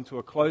 Bibles into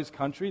a closed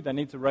country. They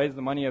need to raise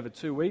the money over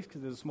 2 weeks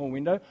because there's a small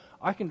window.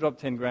 I can drop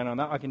 10 grand on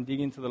that. I can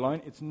dig into the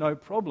loan. It's no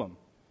problem.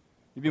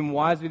 You've been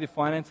wise with your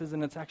finances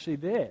and it's actually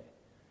there.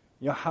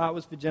 Your heart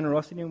was for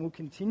generosity and will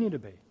continue to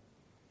be.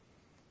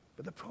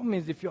 But the problem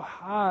is if your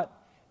heart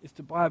is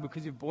to buy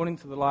because you've bought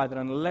into the lie that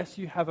unless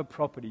you have a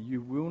property,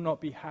 you will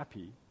not be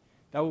happy,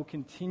 that will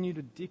continue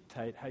to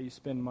dictate how you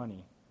spend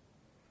money.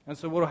 And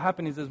so what will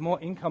happen is as more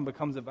income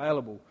becomes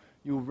available,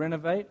 you will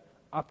renovate,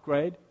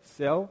 upgrade,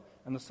 sell,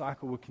 and the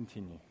cycle will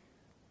continue.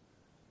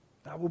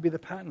 That will be the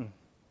pattern.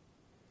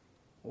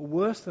 Or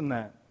worse than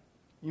that,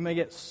 you may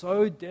get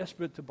so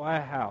desperate to buy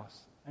a house,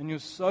 and you're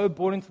so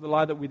bought into the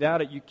lie that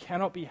without it you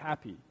cannot be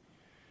happy,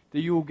 that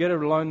you will get a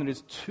loan that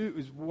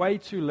is way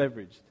too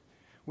leveraged,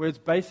 where it's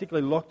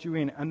basically locked you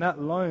in, and that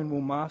loan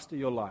will master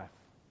your life.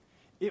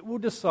 It will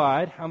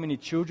decide how many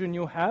children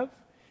you'll have.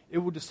 It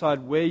will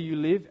decide where you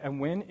live and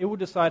when. It will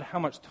decide how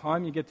much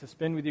time you get to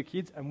spend with your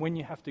kids and when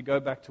you have to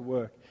go back to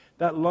work.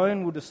 That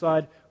loan will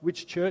decide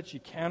which church you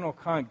can or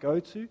can't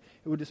go to.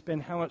 It will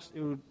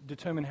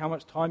determine how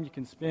much time you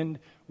can spend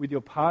with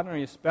your partner or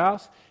your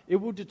spouse. It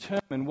will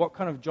determine what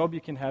kind of job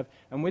you can have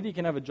and whether you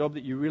can have a job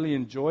that you really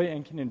enjoy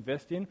and can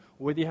invest in,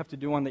 or whether you have to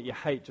do one that you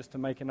hate just to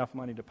make enough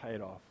money to pay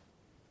it off.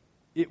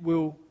 It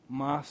will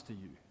master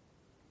you.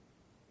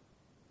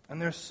 And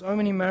there are so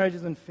many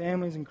marriages and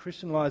families and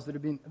Christian lives that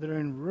are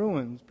in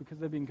ruins because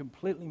they've been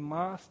completely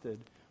mastered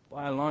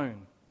by a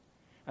loan.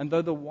 And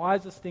though the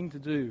wisest thing to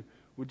do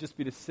would just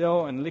be to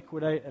sell and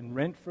liquidate and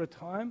rent for a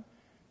time,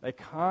 they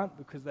can't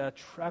because they are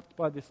trapped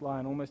by this lie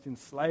and almost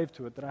enslaved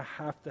to it that I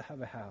have to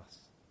have a house.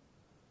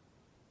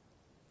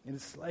 It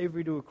is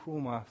slavery to a cruel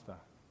master.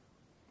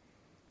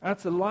 And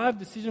it's a live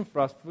decision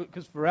for us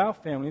because for our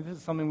family, this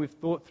is something we've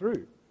thought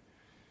through.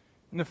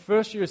 In the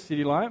first year of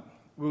City Light,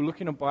 we were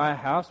looking to buy a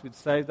house. We'd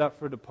saved up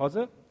for a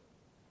deposit,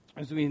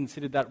 as we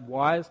considered that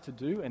wise to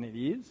do, and it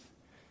is.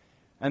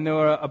 And there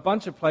were a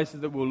bunch of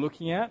places that we were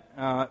looking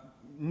at,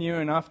 near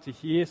enough to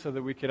here so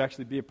that we could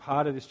actually be a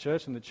part of this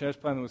church and the church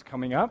plan that was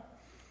coming up.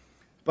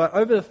 But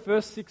over the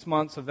first 6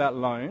 months of that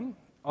loan,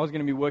 I was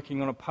going to be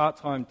working on a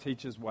part-time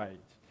teacher's wage.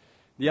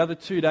 The other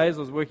 2 days I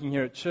was working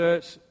here at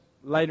church.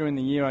 Later in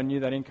the year I knew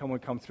that income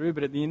would come through,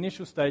 but at the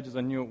initial stages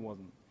I knew it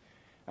wasn't.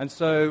 And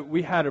so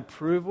we had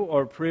approval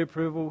or a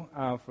pre-approval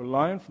for a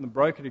loan from the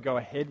broker to go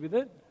ahead with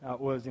it.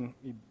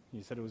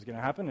 He said it was going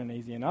to happen and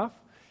easy enough.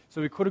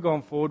 So we could have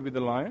gone forward with the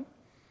loan.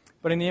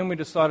 But in the end we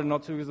decided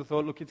not to because I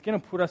thought, look, it's going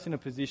to put us in a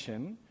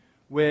position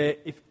where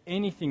if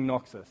anything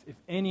knocks us, if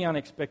any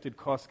unexpected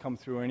costs come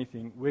through or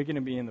anything, we're going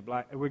to be in the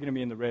black, we're going to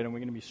be in the red and we're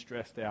going to be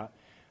stressed out.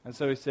 And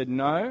so we said,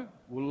 no,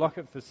 we'll lock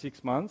it for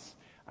 6 months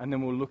and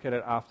then we'll look at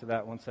it after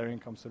that once our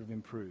income sort of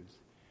improves.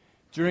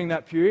 During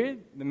that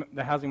period,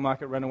 the housing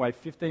market ran away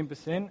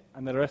 15%,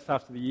 and the rest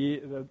after the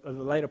year, the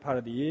later part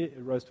of the year,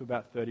 it rose to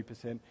about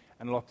 30%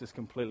 and locked us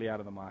completely out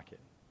of the market.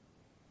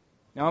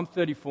 Now, I'm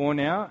 34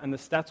 now, and the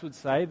stats would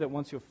say that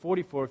once you're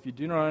 44, if you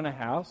do not own a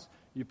house,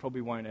 you probably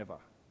won't ever.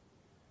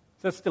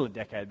 So that's still a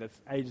decade. That's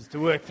ages to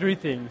work through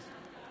things.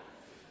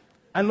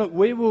 And look,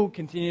 we will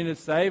continue to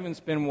save and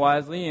spend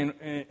wisely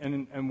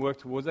and work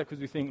towards that because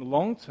we think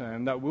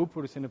long-term that will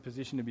put us in a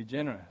position to be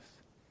generous.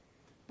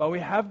 But we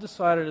have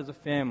decided as a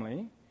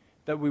family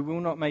that we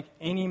will not make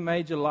any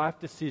major life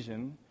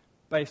decision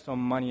based on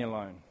money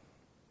alone.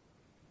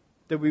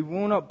 That we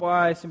will not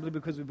buy simply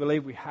because we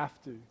believe we have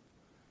to.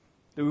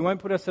 That we won't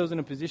put ourselves in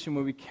a position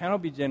where we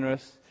cannot be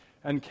generous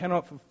and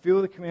cannot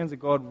fulfill the commands of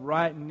God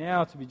right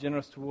now to be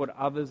generous toward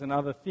others and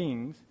other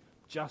things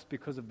just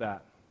because of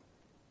that.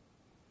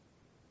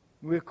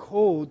 We're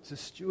called to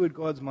steward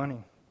God's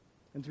money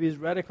and to be as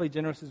radically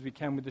generous as we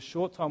can with the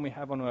short time we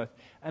have on earth.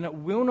 And it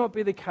will not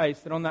be the case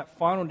that on that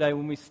final day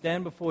when we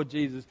stand before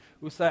Jesus,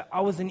 we'll say,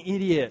 I was an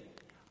idiot.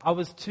 I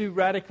was too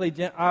radically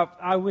generous.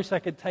 I wish I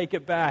could take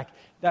it back.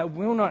 That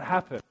will not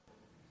happen.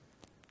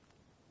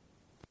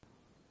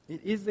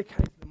 It is the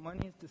case that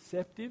money is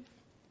deceptive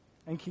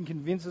and can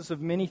convince us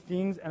of many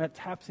things, and it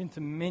taps into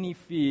many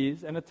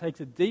fears, and it takes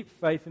a deep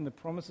faith in the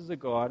promises of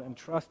God and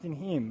trust in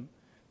Him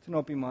to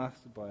not be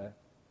mastered by it.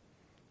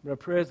 But our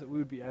prayer is that we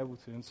would be able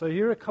to. And so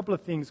here are a couple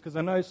of things, because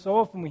I know so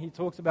often when He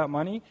talks about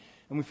money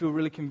and we feel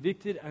really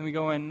convicted and we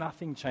go, and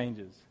nothing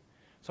changes.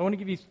 So I want to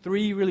give you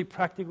 3 really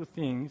practical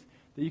things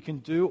that you can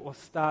do or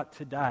start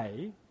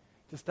today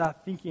to start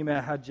thinking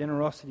about how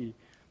generosity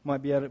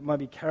might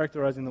be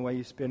characterizing the way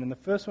you spend. And the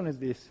first one is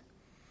this: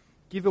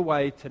 give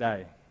away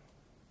today.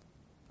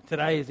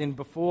 Today is in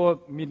before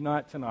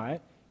midnight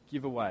tonight.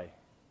 Give away.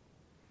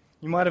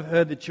 You might have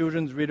heard the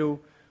children's riddle,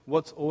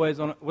 what's always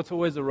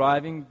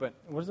arriving, but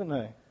what does it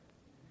know?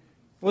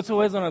 What's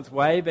always on its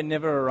way but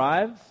never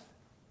arrives?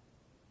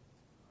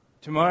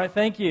 Tomorrow.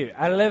 Thank you.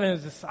 At 11 it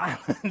was just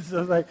silence. I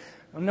was like,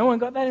 oh, no one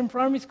got that in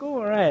primary school?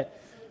 All right.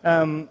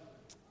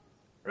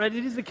 Right,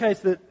 it is the case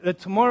that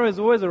tomorrow is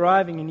always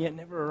arriving and yet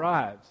never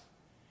arrives.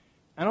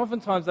 And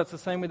oftentimes that's the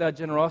same with our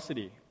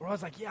generosity. We're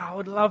always like, yeah, I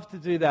would love to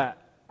do that.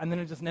 And then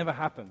it just never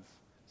happens.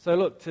 So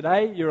look,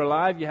 today you're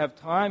alive, you have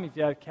time, if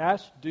you have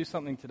cash, do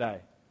something today.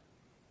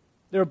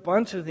 There are a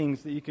bunch of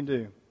things that you can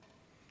do.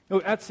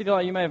 Look, at City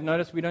Light, you may have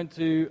noticed we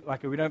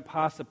don't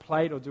pass a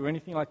plate or do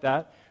anything like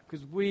that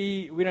because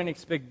we don't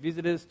expect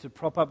visitors to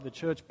prop up the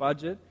church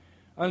budget.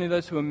 Only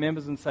those who are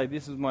members and say,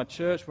 this is my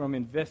church where I'm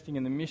investing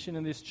in the mission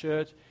of this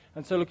church.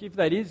 And so look, if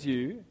that is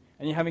you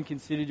and you haven't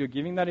considered your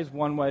giving, that is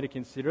one way to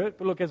consider it.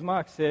 But look, as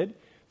Mark said,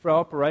 for our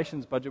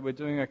operations budget, we're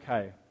doing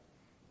okay.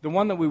 The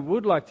one that we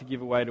would like to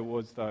give away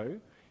towards, though,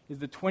 is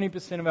the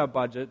 20% of our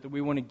budget that we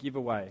want to give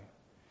away.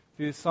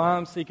 Through the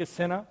Asylum Seeker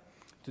Centre,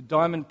 to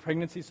Diamond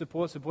Pregnancy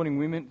Support, supporting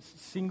women,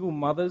 single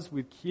mothers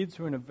with kids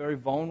who are in a very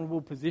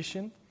vulnerable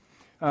position,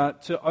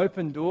 to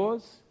Open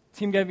Doors.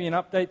 Tim gave me an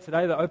update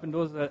today that Open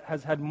Doors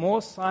has had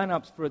more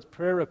sign-ups for its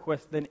prayer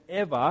requests than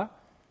ever,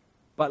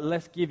 but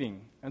less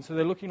giving. And so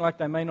they're looking like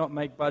they may not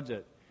make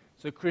budget.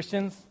 So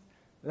Christians,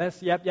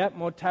 less yap,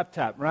 more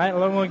tap, right? A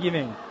lot more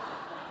giving.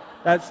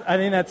 I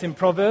think that's in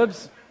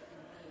Proverbs.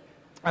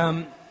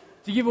 To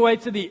give away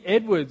to the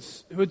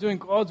Edwards, who are doing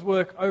God's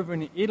work over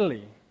in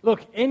Italy.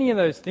 Look, any of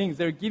those things,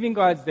 there are giving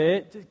guides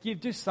there.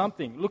 Just do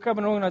something. Look up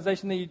an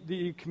organization that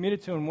you're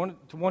committed to and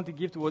want to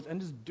give towards,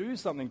 and just do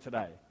something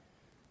today.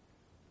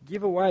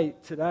 Give away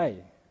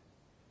today.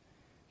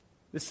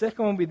 The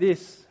second one will be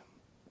this: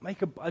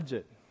 make a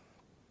budget.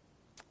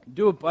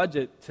 Do a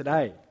budget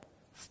today.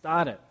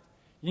 Start it.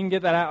 You can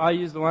get that out. I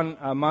use the one,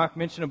 Mark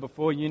mentioned it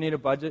before, you need a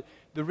budget.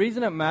 The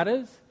reason it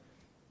matters,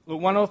 look,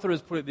 one author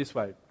has put it this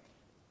way.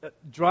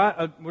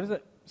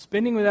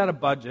 Spending without a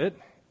budget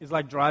is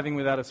like driving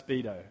without a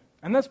Speedo.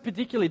 And that's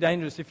particularly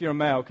dangerous if you're a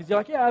male, because you're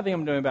like, yeah, I think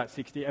I'm doing about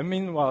 60. And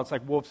meanwhile, it's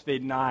like warp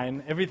speed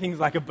 9. Everything's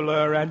like a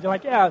blur around. You're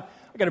like, yeah,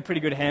 I got a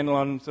pretty good handle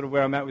on sort of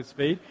where I'm at with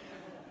speed.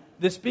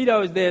 The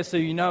Speedo is there so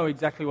you know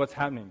exactly what's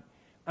happening.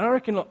 And I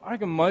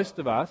reckon most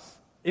of us,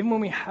 even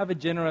when we have a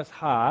generous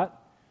heart,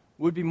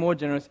 would be more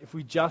generous if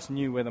we just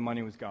knew where the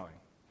money was going.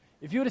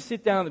 If you were to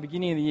sit down at the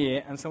beginning of the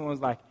year and someone was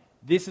like,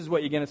 this is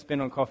what you're going to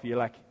spend on coffee, you're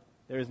like,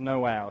 there is no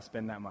way I'll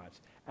spend that much.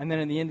 And then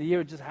at the end of the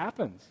year, it just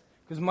happens.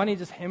 Because money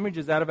just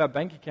hemorrhages out of our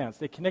bank accounts.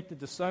 They're connected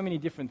to so many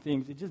different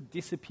things, it just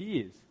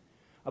disappears.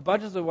 A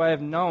budget is a way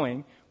of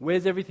knowing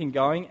where's everything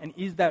going and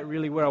is that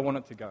really where I want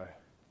it to go.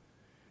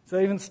 So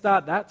even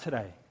start that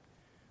today.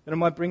 That it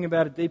might bring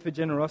about a deeper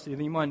generosity,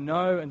 that you might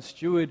know and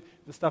steward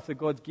the stuff that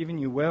God's given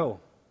you well.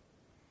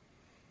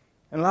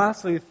 And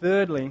lastly,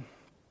 thirdly,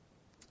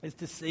 is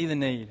to see the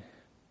need.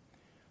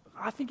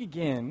 I think,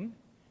 again,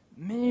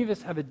 many of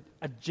us have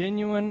a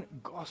genuine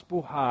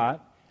gospel heart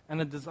and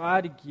a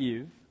desire to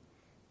give,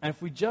 and if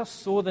we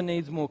just saw the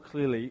needs more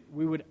clearly,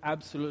 we would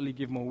absolutely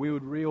give more. We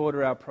would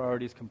reorder our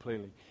priorities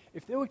completely.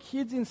 If there were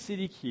kids in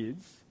City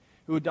Kids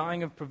who were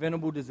dying of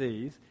preventable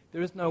disease,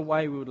 there is no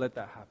way we would let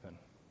that happen.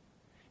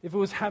 If it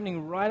was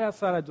happening right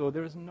outside our door,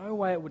 there is no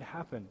way it would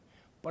happen,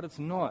 but it's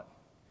not.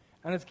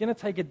 And it's going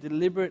to take a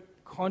deliberate,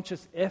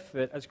 conscious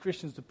effort as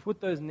Christians to put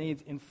those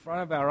needs in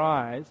front of our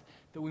eyes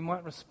that we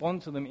might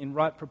respond to them in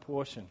right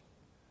proportion.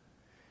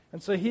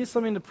 And so here's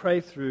something to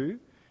pray through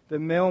that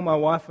Mel, my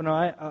wife, and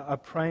I are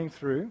praying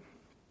through.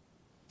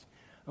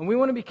 And we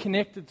want to be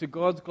connected to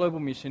God's global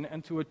mission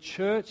and to a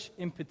church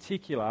in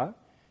particular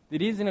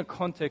that is in a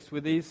context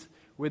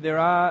where there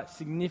are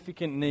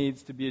significant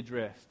needs to be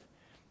addressed.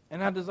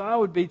 And our desire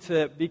would be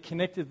to be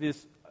connected to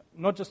this,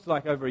 not just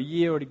like over a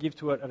year or to give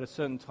to it at a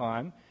certain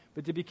time,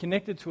 but to be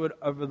connected to it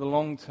over the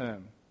long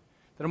term.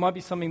 That it might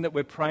be something that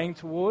we're praying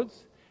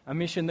towards, a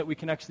mission that we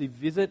can actually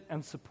visit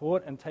and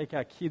support and take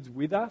our kids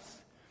with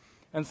us.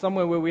 and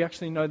somewhere where we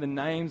actually know the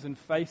names and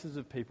faces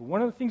of people.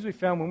 One of the things we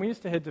found when we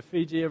used to head to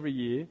Fiji every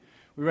year,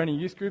 we ran a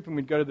youth group and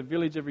we'd go to the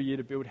village every year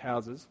to build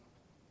houses.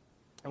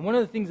 And one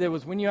of the things there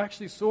was when you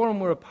actually saw and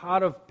were a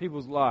part of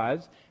people's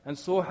lives and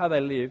saw how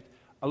they lived,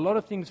 a lot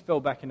of things fell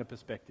back into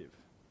perspective.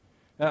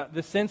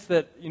 The sense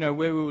that, where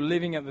we were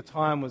living at the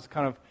time was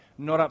kind of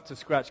not up to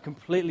scratch,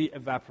 completely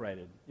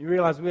evaporated. You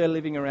realize we are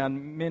living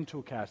around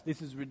mental cash.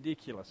 This is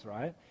ridiculous,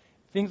 right?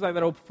 Things like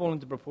that all fall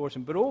into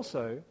proportion. But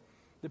also,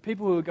 the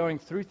people who are going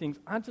through things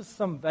aren't just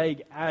some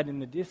vague ad in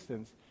the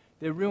distance.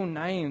 They're real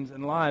names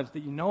and lives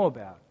that you know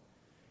about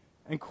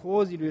and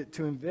cause you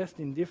to invest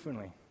in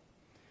differently.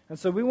 And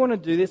so we want to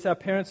do this.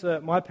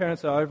 My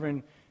parents are over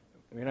in,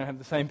 we don't have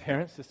the same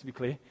parents, just to be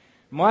clear.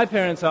 My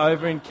parents are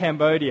over in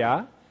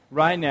Cambodia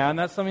right now, and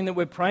that's something that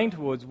we're praying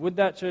towards. Would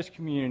that church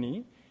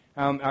community,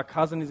 our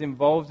cousin is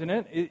involved in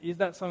it, is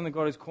that something that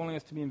God is calling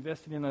us to be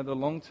invested in over the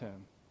long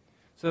term?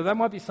 So that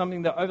might be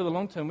something that over the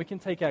long term we can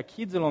take our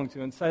kids along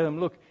to and say to them,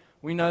 look,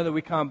 we know that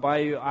we can't buy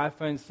you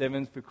iPhone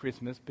 7s for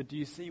Christmas, but do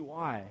you see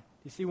why?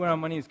 Do you see where our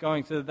money is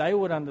going? So that they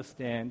would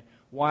understand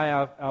why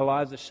our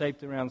lives are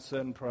shaped around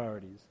certain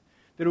priorities.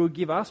 That it would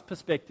give us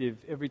perspective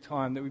every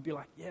time, that we'd be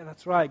like, yeah,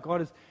 that's right,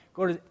 God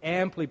has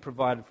amply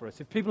provided for us.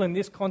 If people in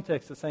this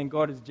context are saying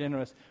God is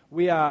generous,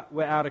 we're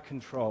out of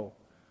control.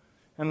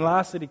 And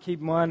lastly, to keep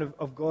mind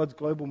of God's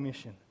global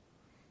mission.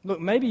 Look,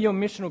 maybe your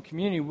missional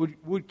community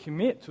would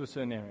commit to a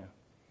certain area.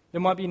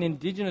 There might be an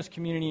indigenous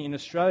community in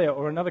Australia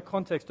or another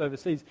context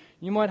overseas.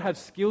 You might have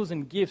skills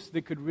and gifts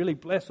that could really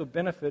bless or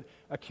benefit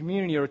a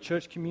community or a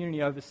church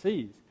community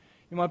overseas.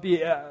 You might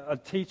be a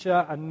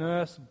teacher, a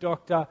nurse,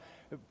 doctor,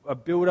 a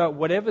builder,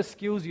 whatever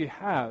skills you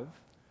have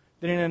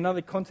that in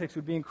another context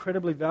would be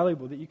incredibly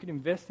valuable that you could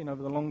invest in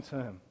over the long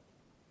term.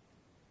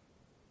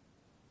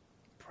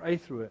 Pray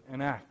through it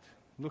and act.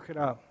 Look it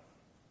up.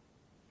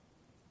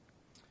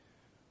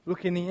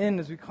 Look, in the end,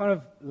 as we kind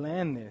of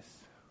land this,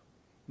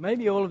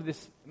 maybe all of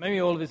this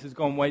has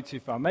gone way too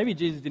far. Maybe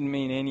Jesus didn't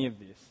mean any of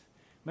this.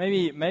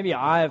 Maybe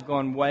I have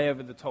gone way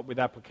over the top with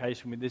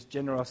application with this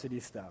generosity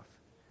stuff.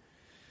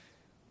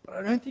 But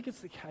I don't think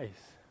it's the case.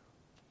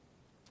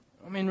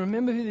 I mean,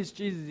 remember who this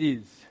Jesus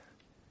is.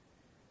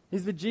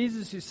 He's the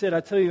Jesus who said,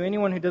 I tell you,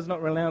 anyone who does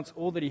not renounce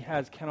all that he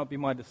has cannot be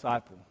my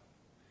disciple.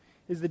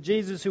 He's the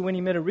Jesus who, when he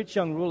met a rich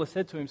young ruler,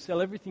 said to him,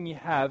 sell everything you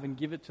have and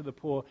give it to the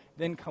poor,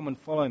 then come and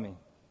follow me.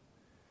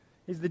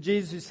 He's the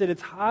Jesus who said,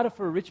 it's harder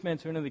for a rich man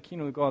to enter the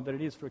kingdom of God than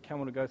it is for a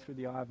camel to go through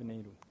the eye of a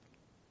needle.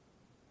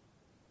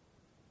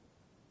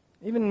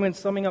 Even when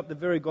summing up the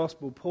very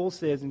gospel, Paul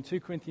says in 2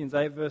 Corinthians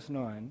 8 verse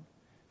 9,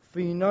 for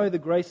you know the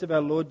grace of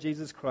our Lord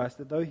Jesus Christ,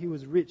 that though he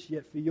was rich,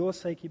 yet for your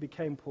sake he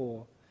became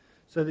poor,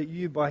 so that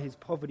you by his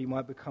poverty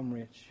might become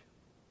rich.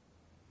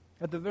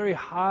 At the very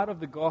heart of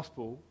the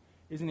gospel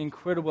is an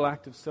incredible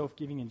act of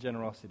self-giving and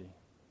generosity.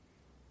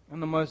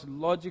 And the most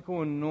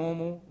logical and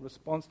normal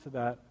response to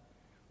that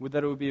would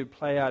that it would be a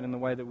play out in the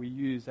way that we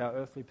use our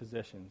earthly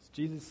possessions.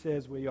 Jesus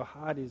says, where your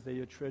heart is, there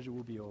your treasure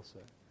will be also.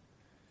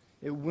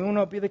 It will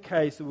not be the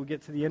case that we'll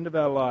get to the end of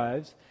our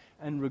lives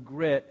and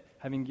regret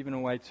having given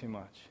away too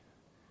much.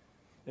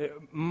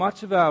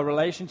 Much of our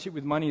relationship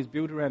with money is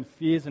built around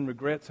fears and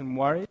regrets and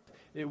worries.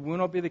 It will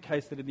not be the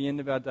case that at the end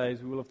of our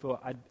days we will have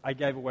thought, I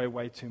gave away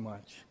way too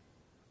much.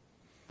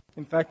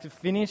 In fact, to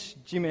finish,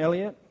 Jim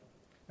Elliot,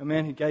 a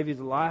man who gave his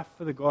life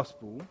for the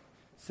gospel,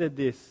 said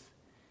this,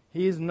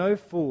 he is no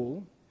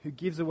fool who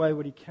gives away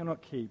what he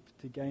cannot keep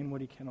to gain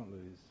what he cannot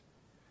lose.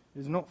 It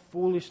is not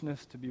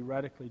foolishness to be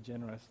radically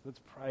generous. Let's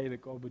pray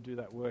that God would do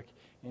that work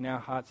in our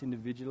hearts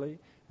individually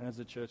and as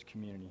a church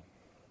community.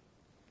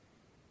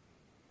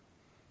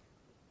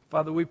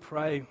 Father, we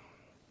pray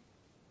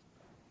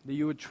that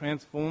you would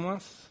transform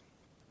us,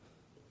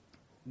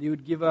 that you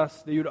would give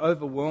us, that you would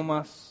overwhelm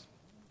us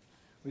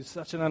with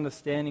such an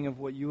understanding of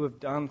what you have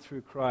done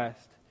through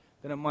Christ,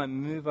 that it might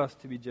move us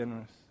to be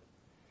generous.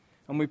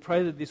 And we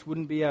pray that this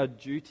wouldn't be our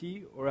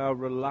duty or our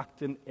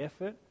reluctant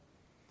effort,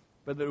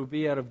 but that it would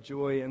be out of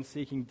joy and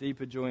seeking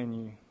deeper joy in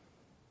you.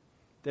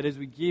 That as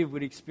we give,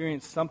 we'd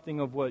experience something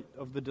of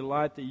the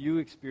delight that you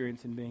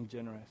experience in being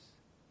generous.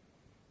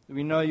 That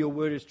we know your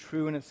word is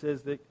true, and it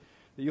says that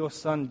your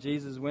Son,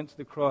 Jesus, went to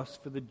the cross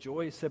for the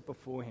joy set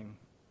before him.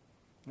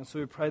 And so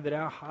we pray that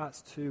our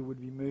hearts too would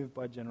be moved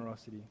by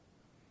generosity.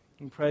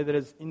 We pray that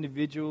as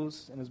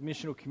individuals and as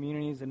missional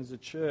communities and as a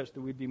church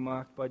that we'd be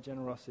marked by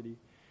generosity.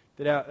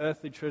 That our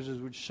earthly treasures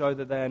would show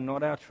that they are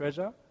not our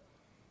treasure,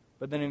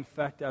 but that in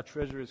fact our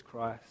treasure is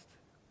Christ.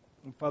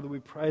 And Father, we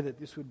pray that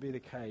this would be the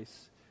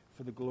case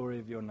for the glory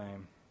of your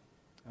name.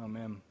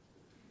 Amen.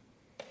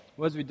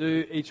 Well, as we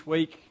do each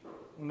week,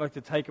 we'd like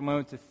to take a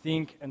moment to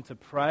think and to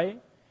pray.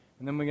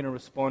 And then we're going to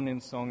respond in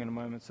song in a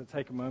moment. So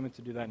take a moment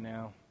to do that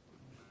now.